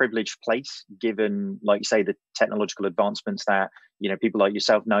privileged place, given, like you say, the technological advancements that people like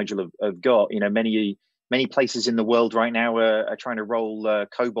yourself, Nigel, have got. Many places in the world right now are trying to roll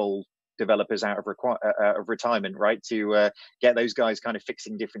COBOL developers out of retirement, right, to get those guys kind of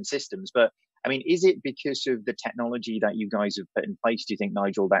fixing different systems. But I mean, is it because of the technology that you guys have put in place, do you think,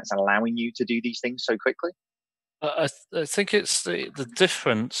 Nigel, that's allowing you to do these things so quickly? I think it's the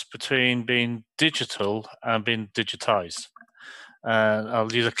difference between being digital and being digitized.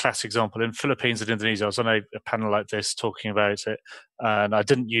 I'll use a classic example. In Philippines and Indonesia, I was on a panel like this talking about it, and I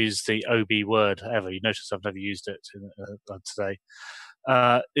didn't use the OBE word ever. You notice I've never used it today.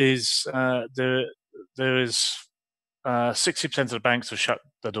 There is 60% of the banks have shut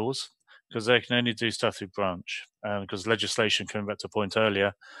their doors because they can only do stuff through branch, because legislation, coming back to a point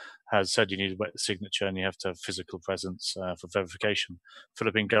earlier, has said you need a wet signature and you have to have physical presence for verification.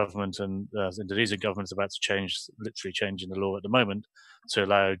 Philippine government and Indonesian government is about to literally changing the law at the moment to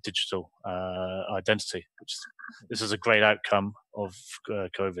allow digital identity, this is a great outcome of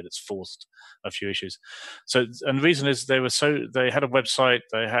COVID. It's forced a few issues. So, and the reason is they had a website,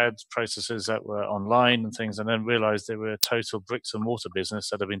 they had processes that were online and things, and then realized they were a total bricks and mortar business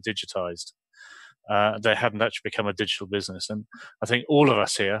that had been digitized. They hadn't actually become a digital business. And I think all of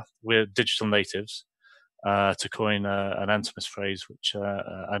us here, we're digital natives, to coin an Antimus phrase, which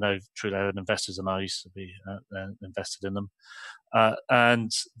I know TrueLayer investors and I used to be invested in them.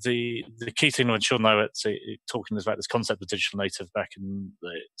 And the key thing, which you'll know, talking about this concept of digital native back in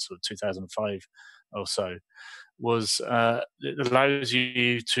the sort of 2005 or so, was it allows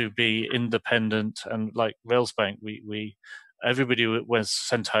you to be independent. And like Railsbank, everybody was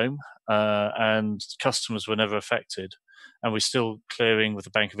sent home, and customers were never affected. And we're still clearing with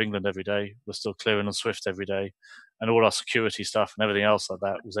the Bank of England every day. We're still clearing on Swift every day. And all our security stuff and everything else like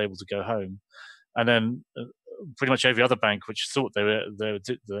that was able to go home. And then pretty much every other bank which thought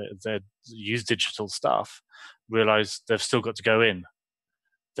they'd use digital stuff realized they've still got to go in.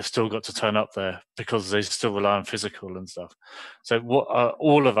 They've still got to turn up there because they still rely on physical and stuff. So what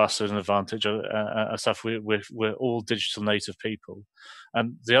all of us are an advantage stuff. We're all digital native people.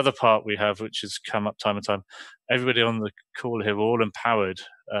 And the other part we have, which has come up time and time, everybody on the call here, we're all empowered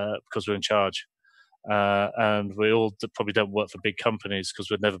because we're in charge. And we all probably don't work for big companies because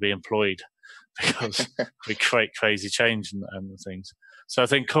we'd never be employed because we create crazy change and things. So I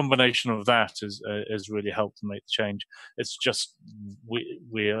think combination of that has really helped to make the change. It's just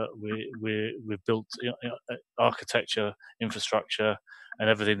we've built architecture, infrastructure, and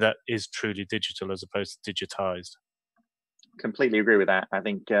everything that is truly digital as opposed to digitized. Completely agree with that. I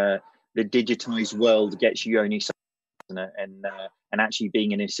think the digitized world gets you only so, and actually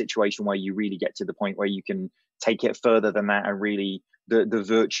being in a situation where you really get to the point where you can take it further than that, and really the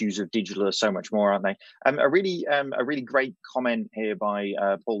virtues of digital are so much more, aren't they? A really great comment here by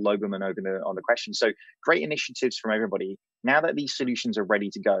Paul Loberman on the question. So great initiatives from everybody. Now that these solutions are ready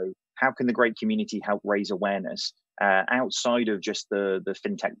to go, how can the great community help raise awareness outside of just the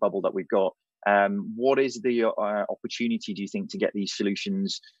fintech bubble that we've got? What is the opportunity, do you think, to get these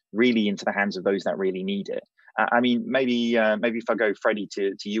solutions really into the hands of those that really need it? I mean, maybe if I go, Freddy,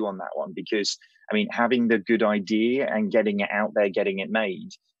 to you on that one, because I mean, having the good idea and getting it out there, getting it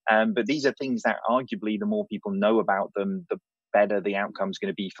made. But these are things that arguably the more people know about them, the better the outcome is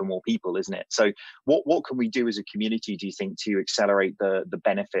going to be for more people, isn't it? So what can we do as a community, do you think, to accelerate the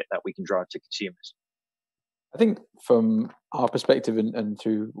benefit that we can drive to consumers? I think from our perspective and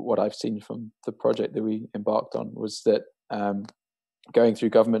through what I've seen from the project that we embarked on was that going through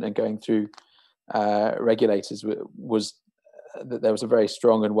government and going through regulators was that there was a very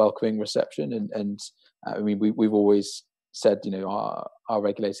strong and welcoming reception. And I mean, we've always said, our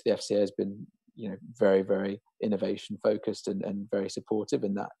regulator, the FCA, has been, very, very innovation focused and very supportive,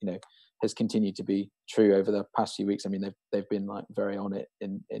 and that, has continued to be true over the past few weeks. I mean, they've been like very on it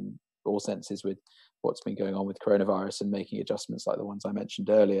in all senses with what's been going on with coronavirus and making adjustments like the ones I mentioned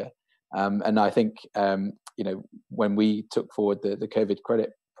earlier. And I think, when we took forward the COVID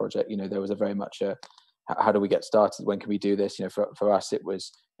credit project, there was a very much a, how do we get started? When can we do this? For us, it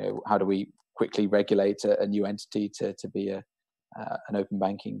was, how do we quickly regulate a new entity to be an open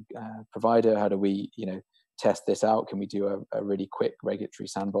banking provider? How do we, test this out? Can we do a really quick regulatory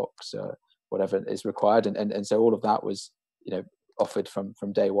sandbox, whatever is required? And so all of that was, offered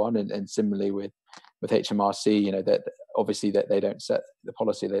from day one. And similarly with HMRC, that obviously that they don't set the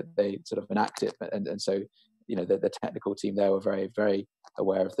policy, that they sort of enact it. And so, the technical team there were very, very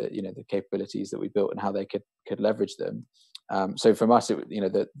aware of the capabilities that we built and how they could leverage them. So from us,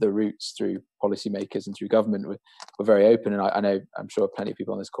 the routes through policymakers and through government were very open. And I know, I'm sure plenty of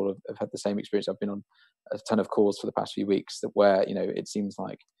people on this call have had the same experience. I've been on a ton of calls for the past few weeks where, it seems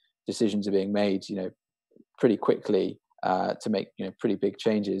like decisions are being made, pretty quickly to make, pretty big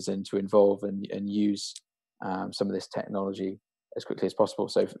changes and to involve and use some of this technology as quickly as possible.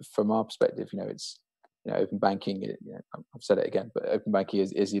 So from our perspective, it's, open banking, I've said it again, but open banking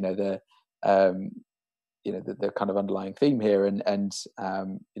is the kind of underlying theme here. And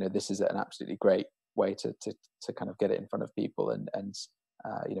this is an absolutely great way to kind of get it in front of people. And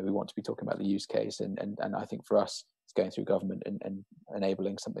we want to be talking about the use case. And I think for us, it's going through government and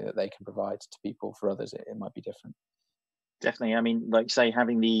enabling something that they can provide to people. For others, it might be different. Definitely. I mean, like say,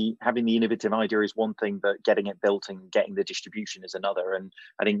 having the innovative idea is one thing, but getting it built and getting the distribution is another. And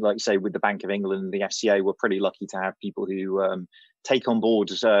I think, like say, with the Bank of England and the FCA, we're pretty lucky to have people who take on board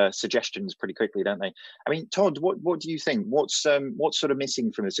suggestions pretty quickly, don't they? I mean, Todd, what do you think? What's sort of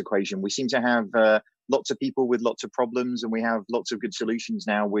missing from this equation? We seem to have lots of people with lots of problems, and we have lots of good solutions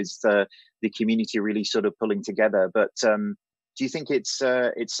now with the community really sort of pulling together. But do you think it's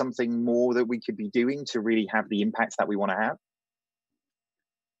something more that we could be doing to really have the impact that we want to have?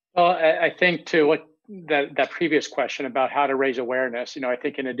 Well, I think to what that previous question about how to raise awareness, I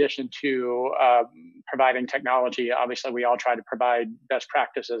think in addition to providing technology, obviously we all try to provide best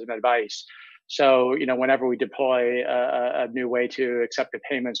practices and advice. So, whenever we deploy a new way to accept the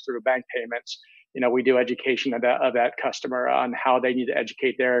payments through bank payments, we do education of that customer on how they need to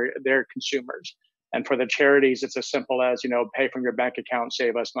educate their consumers. And for the charities, it's as simple as, pay from your bank account,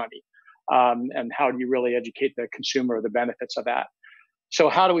 save us money. And how do you really educate the consumer of the benefits of that? So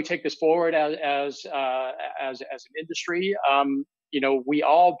how do we take this forward as an industry? We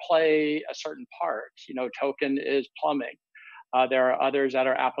all play a certain part. Token is plumbing. There are others that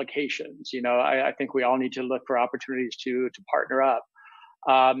are applications. I think we all need to look for opportunities to partner up.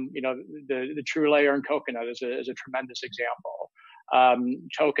 The TrueLayer and Coconut is a tremendous example.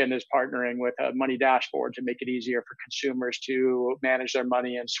 Token is partnering with a money dashboard to make it easier for consumers to manage their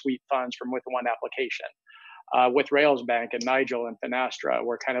money and sweep funds from with one application. With Railsbank and Nigel and Finastra,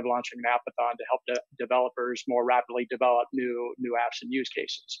 we're kind of launching an appathon to help developers more rapidly develop new apps and use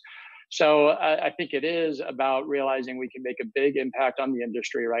cases. So I think it is about realizing we can make a big impact on the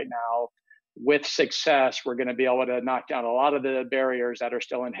industry right now. With success, we're going to be able to knock down a lot of the barriers that are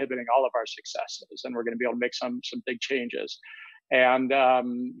still inhibiting all of our successes, and we're going to be able to make some big changes. And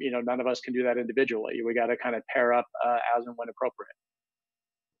none of us can do that individually. We got to kind of pair up as and when appropriate.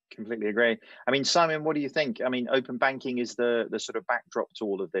 Completely agree. I mean, Simon, what do you think? I mean, open banking is the sort of backdrop to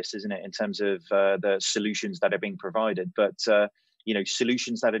all of this, isn't it, in terms of the solutions that are being provided, but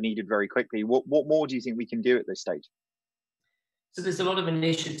solutions that are needed very quickly. What more do you think we can do at this stage? So there's a lot of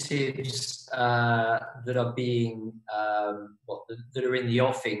initiatives that are being that are in the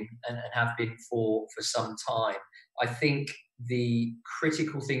offing and have been for some time. I think the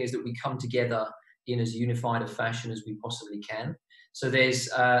critical thing is that we come together in as unified a fashion as we possibly can. So there's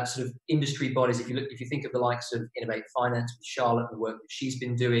sort of industry bodies. If you think of the likes of Innovate Finance with Charlotte and the work that she's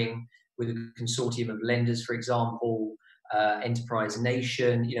been doing with a consortium of lenders, for example, Enterprise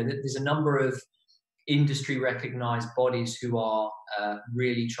Nation. There's a number of industry recognized bodies who are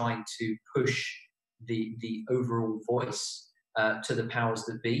really trying to push the overall voice to the powers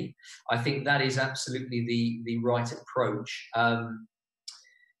that be. I think that is absolutely the right approach.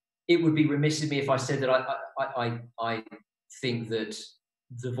 It would be remiss of me if I said that I think that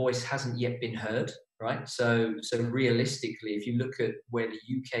the voice hasn't yet been heard, right? So realistically, if you look at where the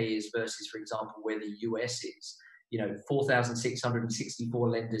UK is versus, for example, where the US is, 4,664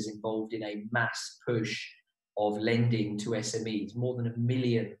 lenders involved in a mass push of lending to SMEs. More than 1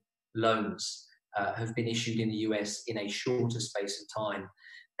 million loans have been issued in the US in a shorter space of time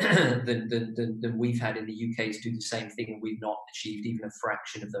than we've had in the UK to do the same thing, and we've not achieved even a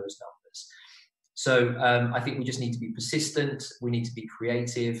fraction of those numbers. So I think we just need to be persistent, we need to be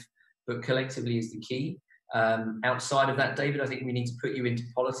creative, but collectively is the key. Outside of that, David, I think we need to put you into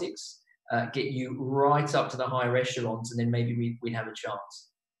politics, get you right up to the higher echelons, and then maybe we'd have a chance.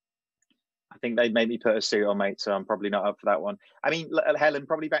 I think they'd make me put a suit on, mate, so I'm probably not up for that one. I mean, Helen,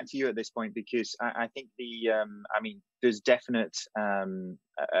 probably back to you at this point, because I think there's definite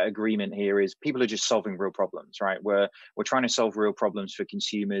agreement here is people are just solving real problems, right? We're trying to solve real problems for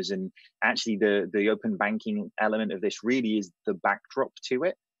consumers, and actually the open banking element of this really is the backdrop to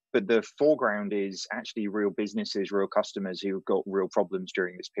it. But the foreground is actually real businesses, real customers who've got real problems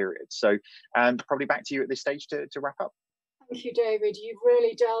during this period. So probably back to you at this stage to wrap up. Thank you, David. You've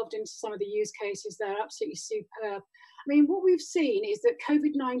really delved into some of the use cases. They're absolutely superb. I mean, what we've seen is that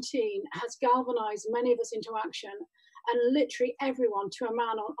COVID-19 has galvanized many of us into action, and literally everyone, to a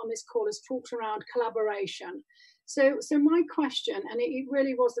man on this call, has talked around collaboration. So my question, and it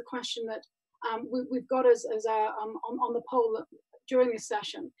really was the question that we've got as on the poll during this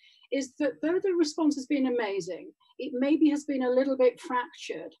session, is that though the response has been amazing, it maybe has been a little bit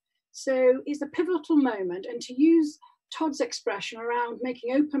fractured. So is the pivotal moment, and to use Todd's expression around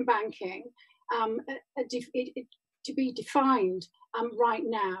making open banking to be defined right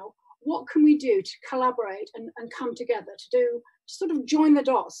now, what can we do to collaborate and come together to sort of join the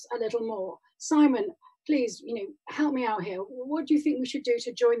dots a little more? Simon, please, help me out here. What do you think we should do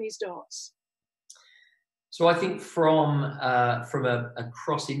to join these dots? So I think from a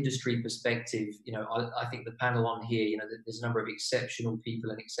cross-industry perspective, I think the panel on here, there's a number of exceptional people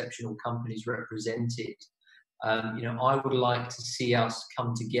and exceptional companies represented. I would like to see us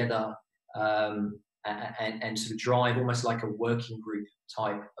come together and sort of drive almost like a working group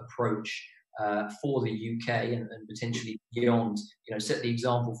type approach for the UK and potentially beyond, set the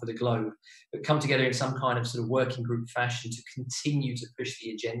example for the globe, but come together in some kind of sort of working group fashion to continue to push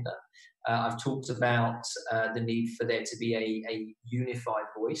the agenda. I've talked about the need for there to be a unified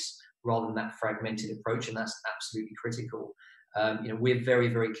voice rather than that fragmented approach, and that's absolutely critical. We're very,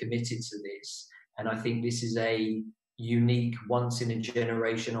 very committed to this, and I think this is a unique,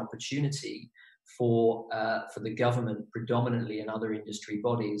 once-in-a-generation opportunity for the government, predominantly, and other industry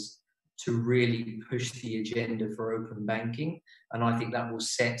bodies to really push the agenda for open banking, and I think that will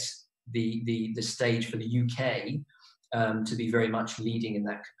set the stage for the UK to be very much leading in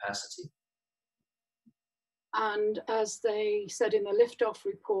that capacity. And as they said in the liftoff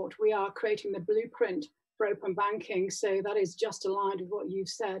report, we are creating the blueprint for open banking. So that is just aligned with what you've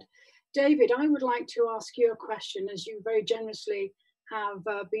said. David, I would like to ask you a question, as you very generously have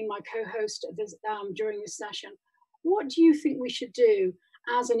been my co-host during this session. What do you think we should do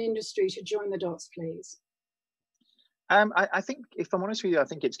as an industry to join the dots, please? I think, if I'm honest with you, I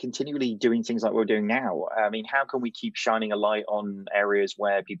think it's continually doing things like we're doing now. I mean, how can we keep shining a light on areas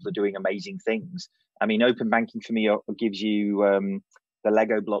where people are doing amazing things? I mean, open banking for me gives you the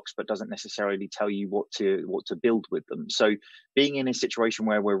Lego blocks, but doesn't necessarily tell you what to build with them. So being in a situation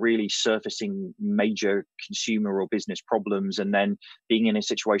where we're really surfacing major consumer or business problems, and then being in a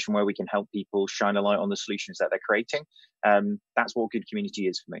situation where we can help people shine a light on the solutions that they're creating, that's what good community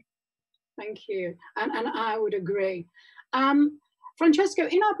is for me. Thank you, and I would agree. Francesco,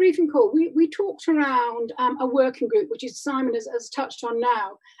 in our briefing call, we talked around a working group, which is Simon has touched on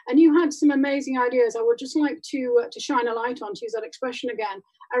now, and you had some amazing ideas. I would just like to shine a light on, to use that expression again,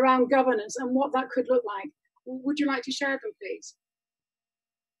 around governance and what that could look like. Would you like to share them, please?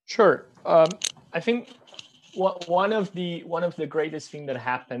 Sure. I think one of the greatest things that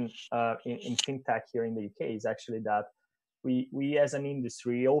happened in fintech here in the UK is actually that we as an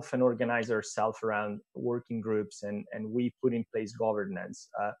industry often organize ourselves around working groups and we put in place governance.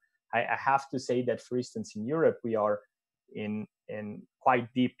 I have to say that, for instance, in Europe, we are in quite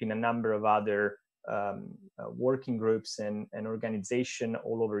deep in a number of other working groups and organization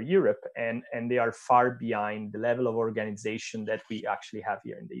all over Europe, and they are far behind the level of organization that we actually have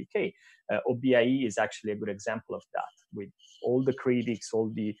here in the UK. OBE is actually a good example of that, with all the critics,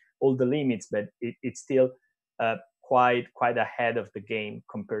 all the limits, but it's still quite ahead of the game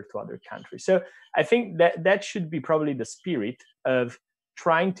compared to other countries. So I think that should be probably the spirit of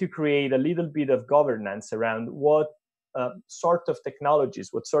trying to create a little bit of governance around what sort of technologies,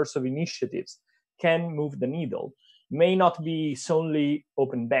 what sorts of initiatives can move the needle. May not be solely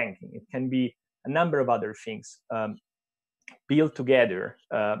open banking. It can be a number of other things built together,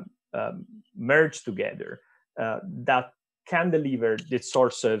 merged together, that can deliver this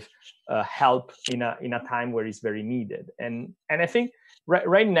source of help in a time where it's very needed. And I think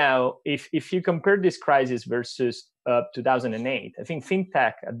right now, if you compare this crisis versus 2008, I think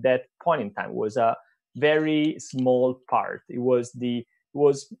fintech at that point in time was a very small part. It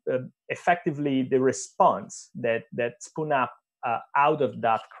was effectively the response that spun up out of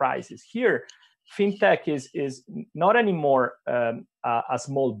that crisis. Here, fintech is not anymore a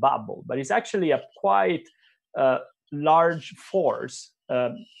small bubble, but it's actually a quite large force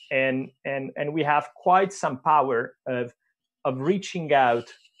and we have quite some power of reaching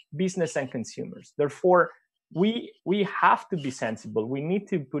out business and consumers. Therefore, we have to be sensible. We need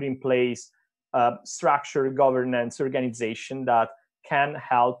to put in place structure, governance, organization that can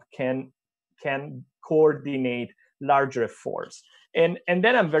help, can coordinate larger efforts. And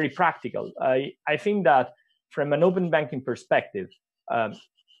then I'm very practical. I think that from an open banking perspective,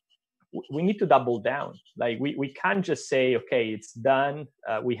 we need to double down. Like we can't just say, okay, it's done.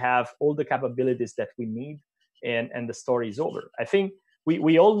 We have all the capabilities that we need, and the story is over. I think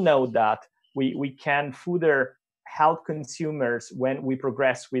we all know that we can further help consumers when we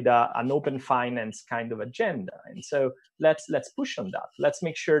progress with an open finance kind of agenda. And so let's push on that. Let's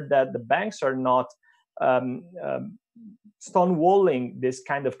make sure that the banks are not stonewalling this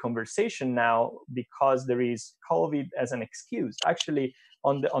kind of conversation now because there is COVID as an excuse. Actually,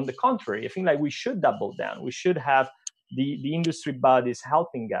 on the contrary, I think like we should double down. We should have the industry bodies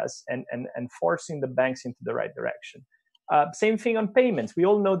helping us and forcing the banks into the right direction. Same thing on payments. We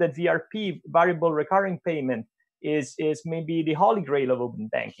all know that VRP, variable recurring payment, is maybe the holy grail of open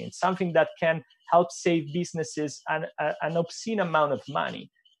banking. It's something that can help save businesses an obscene amount of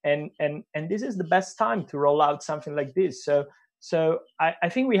money. And this is the best time to roll out something like this. So I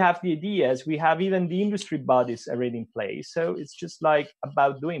think we have the ideas. We have even the industry bodies already in place. So it's just like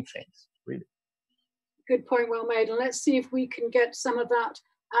about doing things, really. Good point, well made. And let's see if we can get some of that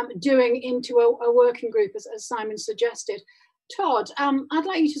doing into a working group, as Simon suggested. Todd, I'd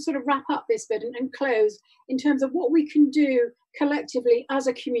like you to sort of wrap up this bit and close in terms of what we can do collectively as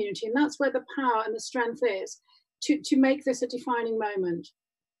a community. And that's where the power and the strength is to make this a defining moment.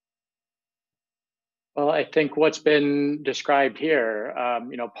 Well, I think what's been described here,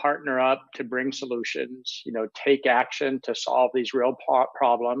 partner up to bring solutions, take action to solve these real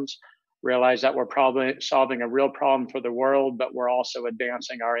problems, realize that we're probably solving a real problem for the world, but we're also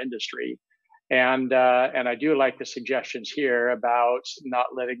advancing our industry. And I do like the suggestions here about not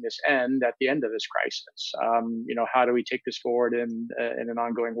letting this end at the end of this crisis. How do we take this forward in an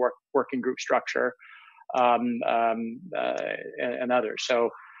ongoing working group structure and others? So,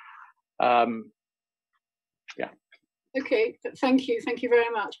 yeah. Okay, thank you very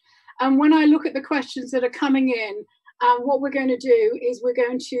much. And when I look at the questions that are coming in, what we're going to do is we're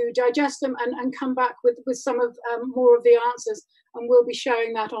going to digest them and come back with some of more of the answers, and we'll be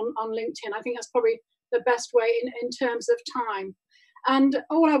sharing that on LinkedIn. I think that's probably the best way in terms of time. And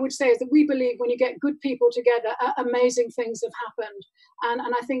all I would say is that we believe when you get good people together, amazing things have happened.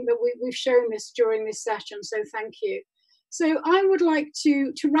 And I think that we've shown this during this session, so thank you. So I would like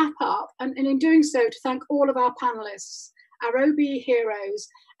to wrap up, and in doing so, to thank all of our panelists, our OBE heroes,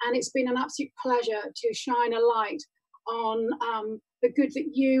 and it's been an absolute pleasure to shine a light on the good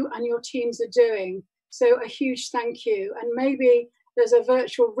that you and your teams are doing. So a huge thank you. And maybe there's a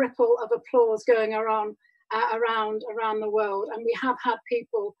virtual ripple of applause going around the world. And we have had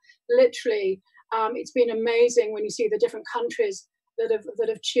people literally, it's been amazing when you see the different countries that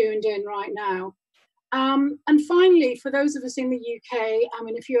have tuned in right now. And finally, for those of us in the UK,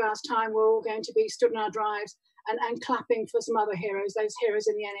 in a few hours' time, we're all going to be stood in our drives and clapping for some other heroes, those heroes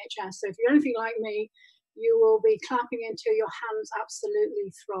in the NHS. So if you're anything like me, you will be clapping until your hands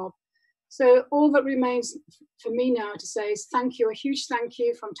absolutely throb. So all that remains for me now to say is thank you, a huge thank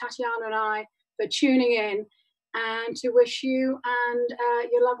you from Tatiana and I for tuning in, and to wish you and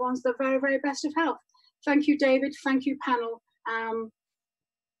your loved ones the very, very best of health. Thank you, David. Thank you, panel.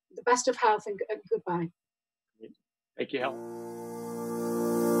 The best of health and goodbye. Thank you, Helen.